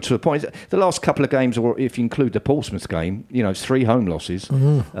true to a point. The last couple of games, or if you include the Portsmouth game, it's 3 home losses.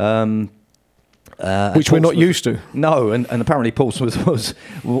 Which we're not used to. No, and apparently Portsmouth was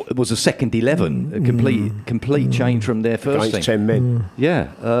a second 11, a complete change from their first against team. 10 men. Yeah,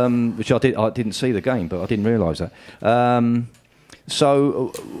 which I didn't see the game, but I didn't realise that.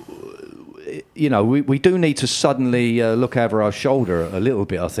 So, we do need to suddenly look over our shoulder a little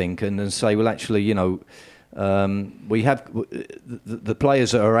bit, I think, and say, well, actually, we have the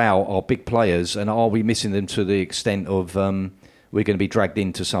players that are out are big players, and are we missing them to the extent of we're going to be dragged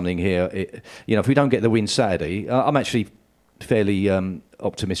into something here? If we don't get the win Saturday, I'm actually fairly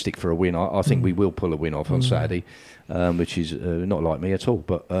optimistic for a win. I think we will pull a win off on Saturday, which is not like me at all.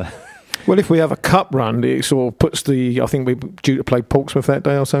 But well, if we have a cup run, it sort of puts I think we're due to play Portsmouth that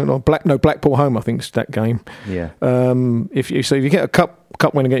day or something. Or Blackpool home, I think, is that game. Yeah. If you get a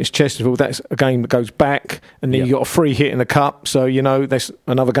cup win against Chesterfield, that's a game that goes back, and then you got a free hit in the cup. So there's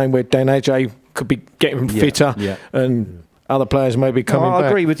another game where Dan Ajay could be getting fitter and other players may be coming back. I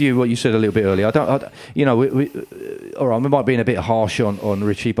agree with you what you said a little bit earlier. All right, we might be a bit harsh on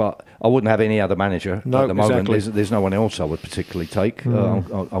Richie, but I wouldn't have any other manager at the moment. Exactly. There's no one else I would particularly take.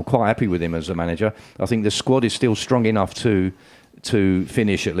 I'm quite happy with him as a manager. I think the squad is still strong enough to to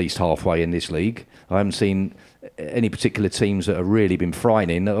finish at least halfway in this league. I haven't seen any particular teams that have really been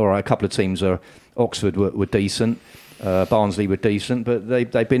frightening. Or a couple of teams Oxford were decent. Barnsley were decent, but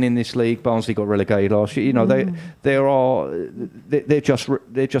they've been in this league. Barnsley got relegated last year. You know, they're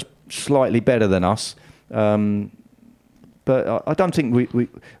just slightly better than us. But I don't think we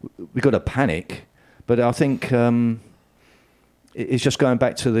got to panic. But I think it's just going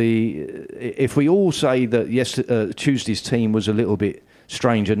back to if we all say that Tuesday's team was a little bit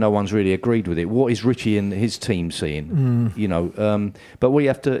strange and no one's really agreed with it. What is Richie and his team seeing? You know, but we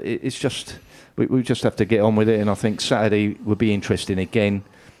have to. It's just. We just have to get on with it, and I think Saturday would be interesting again.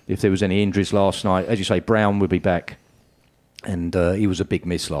 If there was any injuries last night, as you say, Brown would be back, and he was a big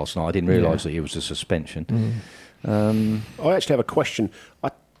miss last night. I didn't realise that he was a suspension. I actually have a question.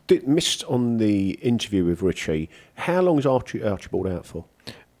 I missed on the interview with Richie. How long is Archibald out for?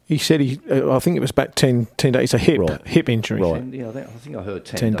 He said I think it was about 10 days. It's a hip injury. Right. I think I heard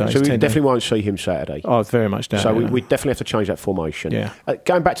 10 days. So we definitely won't see him Saturday. Oh, very much down. So we definitely have to change that formation. Yeah.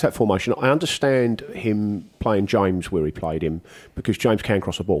 Going back to that formation, I understand him playing James where he played him because James can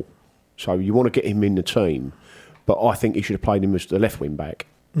cross a ball. So you want to get him in the team. But I think he should have played him as the left wing back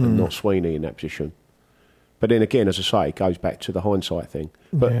and not Sweeney in that position. But then again, as I say, it goes back to the hindsight thing.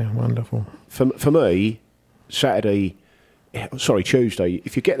 But yeah, wonderful. For me, Tuesday,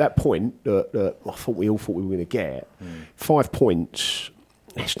 if you get that point that we all thought we were going to get, 5 points,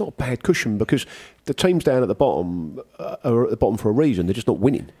 it's not a bad cushion because the teams down at the bottom are at the bottom for a reason. They're just not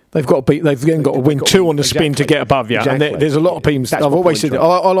winning. They've got to win two on the spin to get above you. Exactly. And there's a lot of teams. I've always said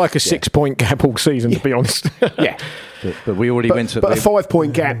I like a 6 point gap all season, to be honest. Yeah. But we already went to... But a 5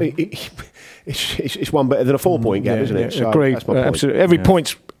 point gap, it's one better than a 4 point gap, isn't it? So agreed. That's my point. Absolutely. Every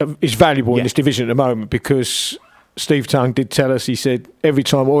point is valuable in this division at the moment because... Steve Tongue did tell us, he said, every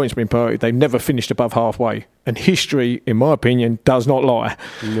time Orient's been promoted, they've never finished above halfway. And history, in my opinion, does not lie.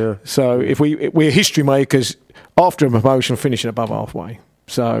 Yeah. So if we're history makers after a promotion finishing above halfway.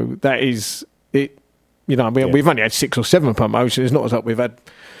 So that is it. You know, we've only had 6 or 7 promotions. It's not as though we've had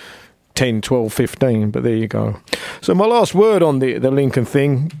 10, 12, 15, but there you go. So my last word on the Lincoln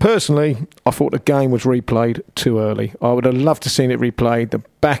thing, personally, I thought the game was replayed too early. I would have loved to have seen it replayed the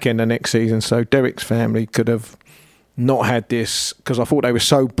back end of next season so Derek's family could have not had this, because I thought they were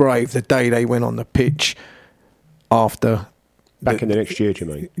so brave the day they went on the pitch after back in the next year. Do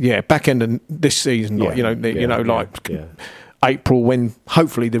you mean? Yeah, back end of this season. April, when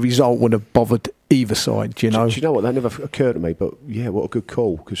hopefully the result would have bothered either side. Do you know what? That never occurred to me. But yeah, what a good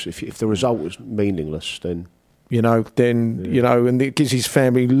call, because if the result was meaningless, then and it gives his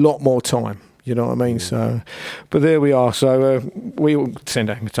family a lot more time. You know what I mean? So, but there we are. So we all send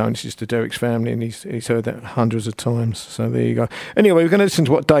our condolences to Derek's family, and he's heard that hundreds of times. So there you go. Anyway, we're going to listen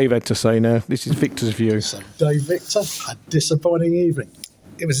to what Dave had to say now. This is Victor's view. So Dave, Victor, a disappointing evening.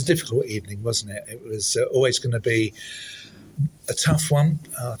 It was a difficult evening, wasn't it? It was always going to be a tough one.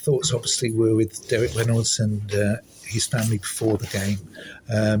 Our thoughts obviously were with Derek Reynolds and his family before the game.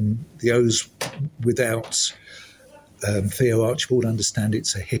 The O's without... Theo Archibald, understand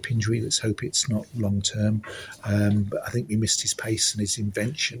it's a hip injury. Let's hope it's not long term. But I think we missed his pace and his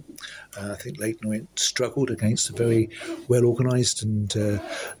invention. I think Leyton Orient struggled against a very well organised and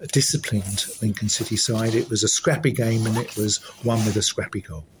disciplined Lincoln City side. It was a scrappy game and it was won with a scrappy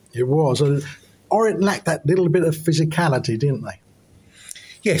goal. It was. Orient lacked that little bit of physicality, didn't they?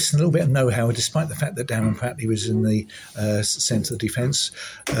 Yes, a little bit of know-how, despite the fact that Darin Pratley was in the centre of defence,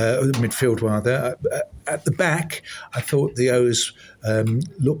 midfield rather. At the back, I thought the O's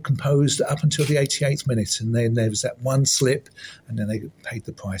looked composed up until the 88th minute, and then there was that one slip, and then they paid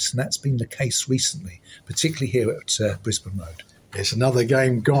the price. And that's been the case recently, particularly here at Brisbane Road. It's another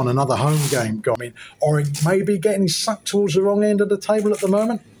game gone, another home game gone. I mean, Orient may be getting sucked towards the wrong end of the table at the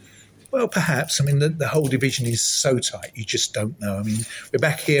moment. Well, perhaps. I mean, the whole division is so tight, you just don't know. I mean, we're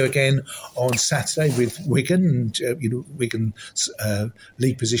back here again on Saturday with Wigan. And, Wigan's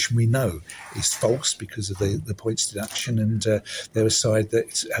league position we know is false because of the points deduction, and they're a side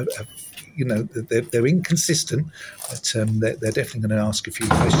that, they're inconsistent, but they're definitely going to ask a few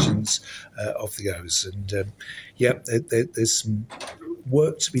questions of the O's. And, there's some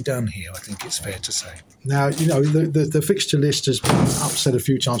work to be done here, I think it's fair to say. Now, the fixture list has been upset a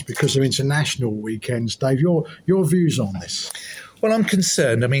few times because of international weekends. Dave, your views on this? Well, I'm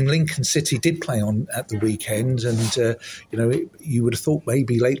concerned. I mean, Lincoln City did play on at the weekend, and you would have thought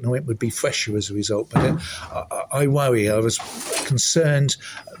maybe Leyton Orient would be fresher as a result. But I worry. I was concerned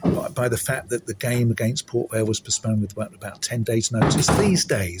by the fact that the game against Port Vale was postponed with about 10 days' notice. These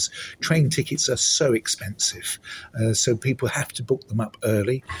days, train tickets are so expensive, so people have to book them up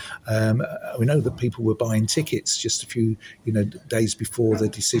early. We know that people were buying tickets just a few days before the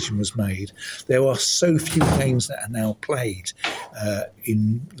decision was made. There are so few games that are now played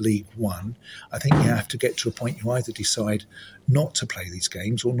in League One. I think you have to get to a point you either decide not to play these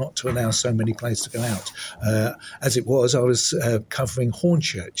games or not to allow so many players to go out. As it was, I was covering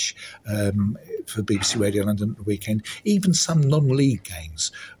Hornchurch for BBC Radio London at the weekend. Even some non-league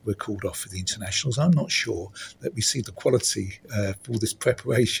games were called off for the internationals. I'm not sure that we see the quality for this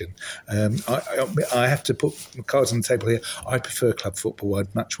preparation. I have to put my cards on the table here. I prefer club football.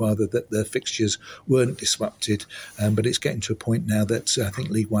 I'd much rather that the fixtures weren't disrupted, but it's getting to a point now that I think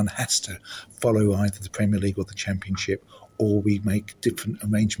League One has to follow either the Premier League or the Championship, or we make different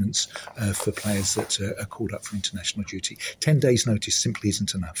arrangements for players that are called up for international duty. 10 days' notice simply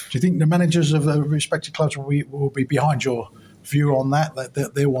isn't enough. Do you think the managers of the respective clubs will be behind your view on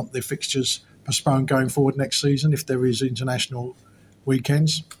that they want their fixtures postponed going forward next season if there is international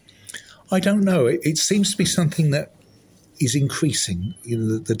weekends? I don't know. It seems to be something that is increasing,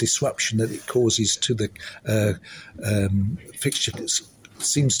 the disruption that it causes to the fixtures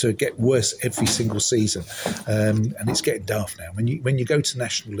seems to get worse every single season, and it's getting daft now. When you go to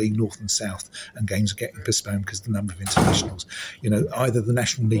National League North and South, and games are getting postponed because of the number of internationals, either the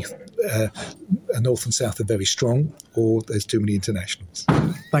National League North and South are very strong, or there's too many internationals.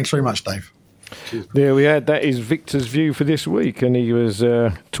 Thanks very much, Dave. There we had. That is Victor's view for this week, and he was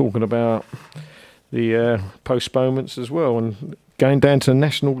talking about the postponements as well, and going down to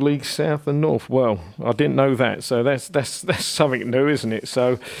National League South and North. Well, I didn't know that, so that's something new, isn't it?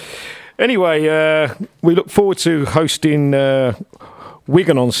 So anyway, we look forward to hosting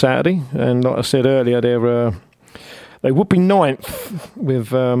Wigan on Saturday, and like I said earlier, they would be ninth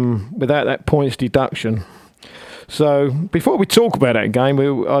without that points deduction. So before we talk about that game,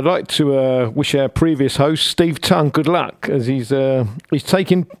 I'd like to wish our previous host, Steve Tunn, good luck, as he's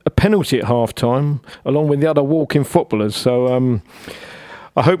taking a penalty at half-time, along with the other walking footballers. So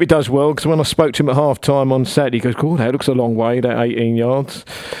I hope he does well, because when I spoke to him at half-time on Saturday, he goes, "God, that looks a long way, that 18 yards."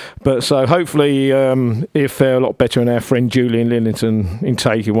 But so hopefully he'll fare a lot better than our friend Julian Lillington in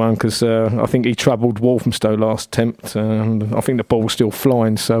taking one, because I think he troubled Walthamstow last attempt, and I think the ball's still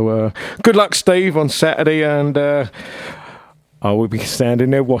flying. So good luck, Steve, on Saturday, and I will be standing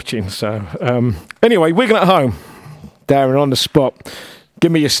there watching. So anyway, Wigan at home. Darin, on the spot.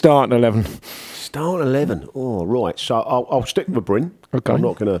 Give me your starting 11. Starting 11. Oh, right. So I'll stick with Bryn. Okay. I'm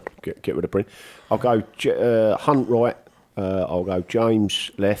not going to get rid of Bryn. I'll go Hunt right. I'll go James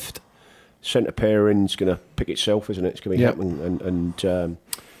left. Centre pairing's going to pick itself, isn't it? It's going to be Hapman and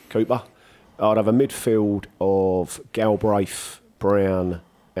Cooper. I'd have a midfield of Galbraith, Brown,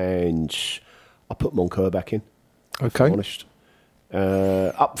 and I'll put Moncur back in. Okay. If I'm honest.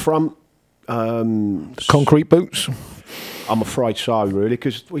 Up front. Concrete boots? I'm afraid so, really,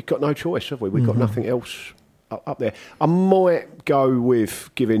 because we've got no choice, have we? We've got nothing else up there. I might go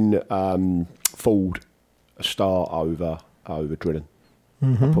with giving Ford a start over Drilling.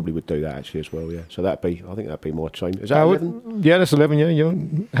 I probably would do that actually as well, yeah. So I think that'd be my team. Is that 11? Yeah, that's 11,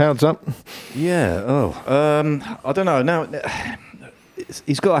 yeah. Howard's up? Yeah, I don't know. Now,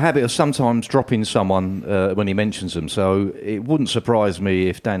 he's got a habit of sometimes dropping someone when he mentions them, so it wouldn't surprise me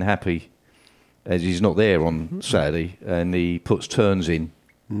if Dan Happy, as he's not there on Saturday, and he puts Turns in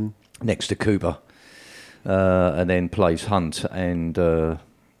next to Cooper, and then plays Hunt and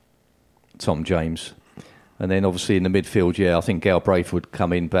Tom James. And then obviously in the midfield, I think Galbraith would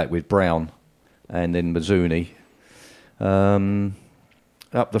come in back with Brown and then Mazzuni.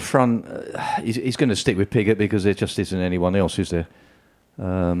 Up the front, he's going to stick with Piggott because there just isn't anyone else, is there?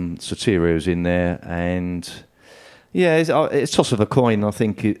 Sotirio's in there, and it's toss of a coin. I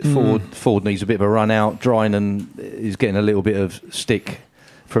think Ford needs a bit of a run out. Drinan is getting a little bit of stick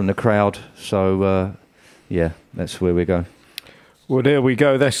from the crowd, so that's where we go. Well, there we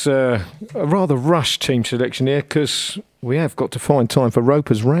go. That's a rather rushed team selection here, because we have got to find time for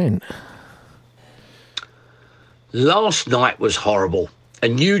Roper's rant. Last night was horrible,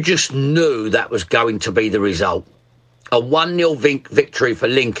 and you just knew that was going to be the result. A 1-0 victory for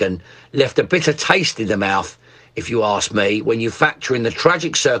Lincoln left a bitter taste in the mouth, if you ask me, when you factor in the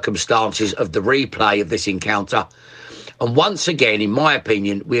tragic circumstances of the replay of this encounter. And once again, in my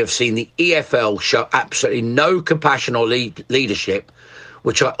opinion, we have seen the EFL show absolutely no compassion or leadership,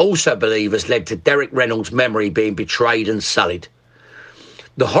 which I also believe has led to Derek Reynolds' memory being betrayed and sullied.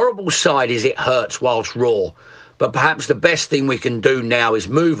 The horrible side is it hurts whilst raw, but perhaps the best thing we can do now is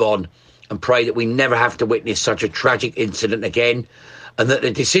move on and pray that we never have to witness such a tragic incident again, and that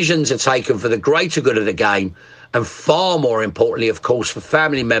the decisions are taken for the greater good of the game, and far more importantly, of course, for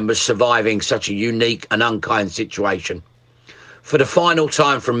family members surviving such a unique and unkind situation. For the final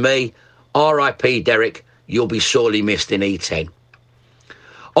time from me, R.I.P. Derek, you'll be sorely missed in E10.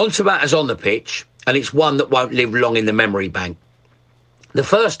 On to matters on the pitch, and it's one that won't live long in the memory bank. The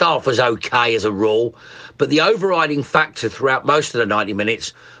first half was okay as a rule, but the overriding factor throughout most of the 90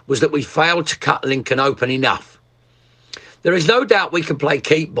 minutes was that we failed to cut Lincoln open enough. There is no doubt we can play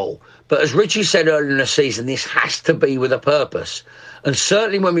keep ball, but as Richie said earlier in the season, this has to be with a purpose. And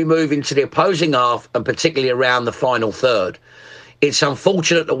certainly when we move into the opposing half, and particularly around the final third, it's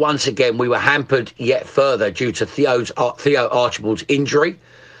unfortunate that once again we were hampered yet further due to Theo Archibald's injury.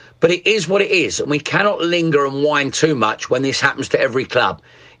 But it is what it is, and we cannot linger and whine too much when this happens to every club,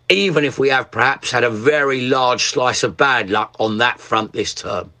 even if we have perhaps had a very large slice of bad luck on that front this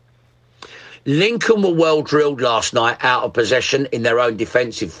term. Lincoln were well drilled last night out of possession in their own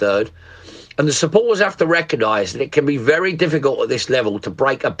defensive third, and the supporters have to recognise that it can be very difficult at this level to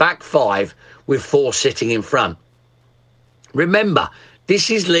break a back five with four sitting in front. Remember, this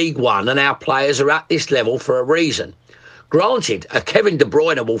is League One and our players are at this level for a reason. Granted, a Kevin De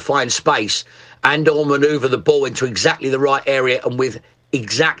Bruyne will find space and or manoeuvre the ball into exactly the right area and with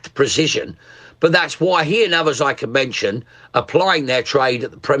exact precision, but that's why he and others I can mention applying their trade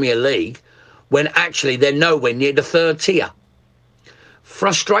at the Premier League when actually they're nowhere near the third tier.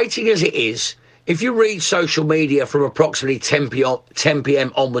 Frustrating as it is, if you read social media from approximately 10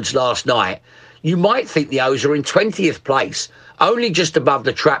 p.m. onwards last night, you might think the O's are in 20th place, only just above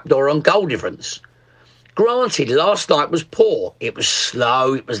the trapdoor on goal difference. Granted, last night was poor. It was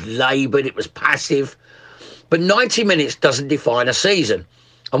slow, it was laboured, it was passive. But 90 minutes doesn't define a season.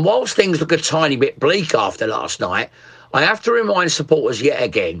 And whilst things look a tiny bit bleak after last night, I have to remind supporters yet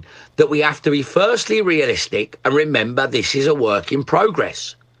again that we have to be firstly realistic and remember this is a work in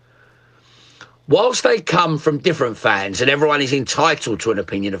progress. Whilst they come from different fans and everyone is entitled to an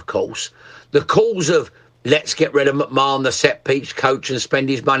opinion, of course, the calls of let's get rid of McMahon, the set-piece coach, and spend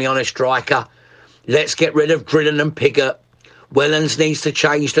his money on a striker, let's get rid of Drillen and Piggott, Wellens needs to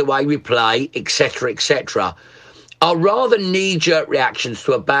change the way we play, etc., etc., are rather knee-jerk reactions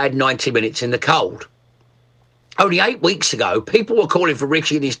to a bad 90 minutes in the cold. Only 8 weeks ago, people were calling for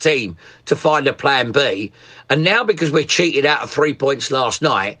Richie and his team to find a plan B, and now because we're cheated out of 3 points last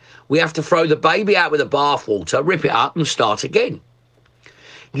night, we have to throw the baby out with the bathwater, rip it up and start again.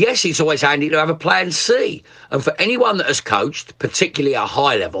 Yes, it's always handy to have a plan C, and for anyone that has coached, particularly at a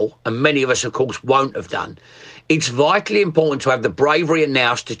high level, and many of us of course won't have done, it's vitally important to have the bravery and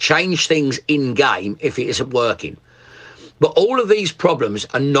nous to change things in-game if it isn't working. But all of these problems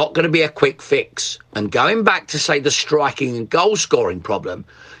are not going to be a quick fix. And going back to, say, the striking and goal-scoring problem,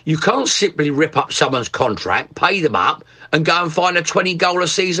 you can't simply rip up someone's contract, pay them up, and go and find a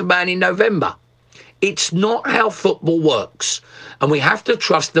 20-goal-a-season man in November. It's not how football works, and we have to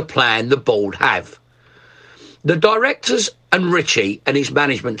trust the plan the board have. The directors and Richie and his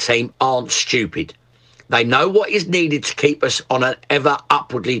management team aren't stupid. They know what is needed to keep us on an ever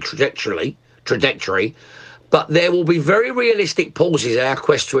upwardly trajectory, but there will be very realistic pauses in our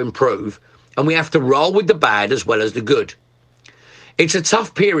quest to improve, and we have to roll with the bad as well as the good. It's a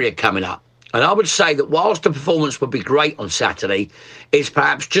tough period coming up, and I would say that whilst the performance would be great on Saturday, it's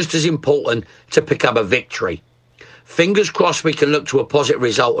perhaps just as important to pick up a victory. Fingers crossed we can look to a positive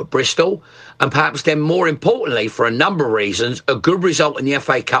result at Bristol, and perhaps then more importantly, for a number of reasons, a good result in the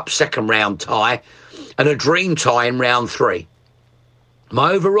FA Cup second round tie and a dream tie in round 3.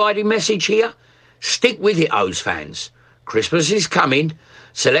 My overriding message here? Stick with it, O's fans. Christmas is coming,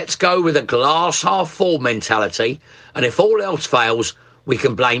 so let's go with a glass half full mentality, and if all else fails, we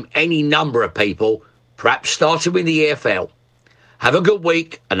can blame any number of people, perhaps starting with the EFL. Have a good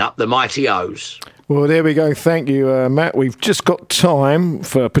week, and up the mighty O's. Well, there we go. Thank you, Matt. We've just got time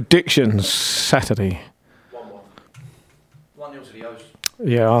for predictions Saturday. 1-0 to the O's.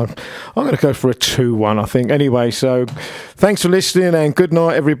 Yeah, I'm going to go for a 2-1, I think. Anyway, so thanks for listening and good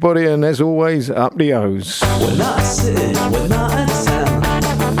night, everybody. And as always, up the O's. We're not sitting, we're not in town.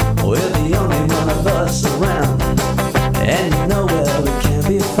 We're the only one of us around. And you know where we can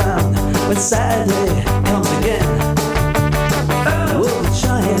be found when Saturday comes again. We'll be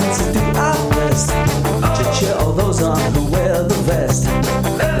trying to do our best to cheer all those on who wear the vest.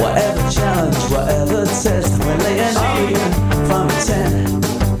 Whatever challenge, whatever test, we're laying Orient from a 10.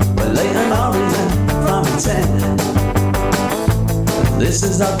 We're laying Orient from a 10. This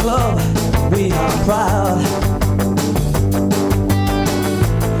is our club, we are proud.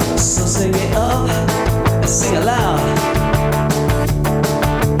 up and sing aloud.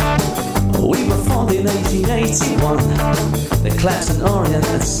 We were formed in 1881. The Clapton Orient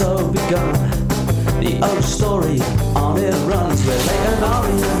had so begun. The old story on it runs where they an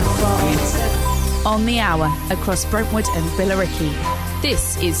Orient from On the hour across Brentwood and Billericay.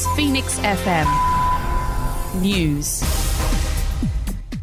 This is Phoenix FM News.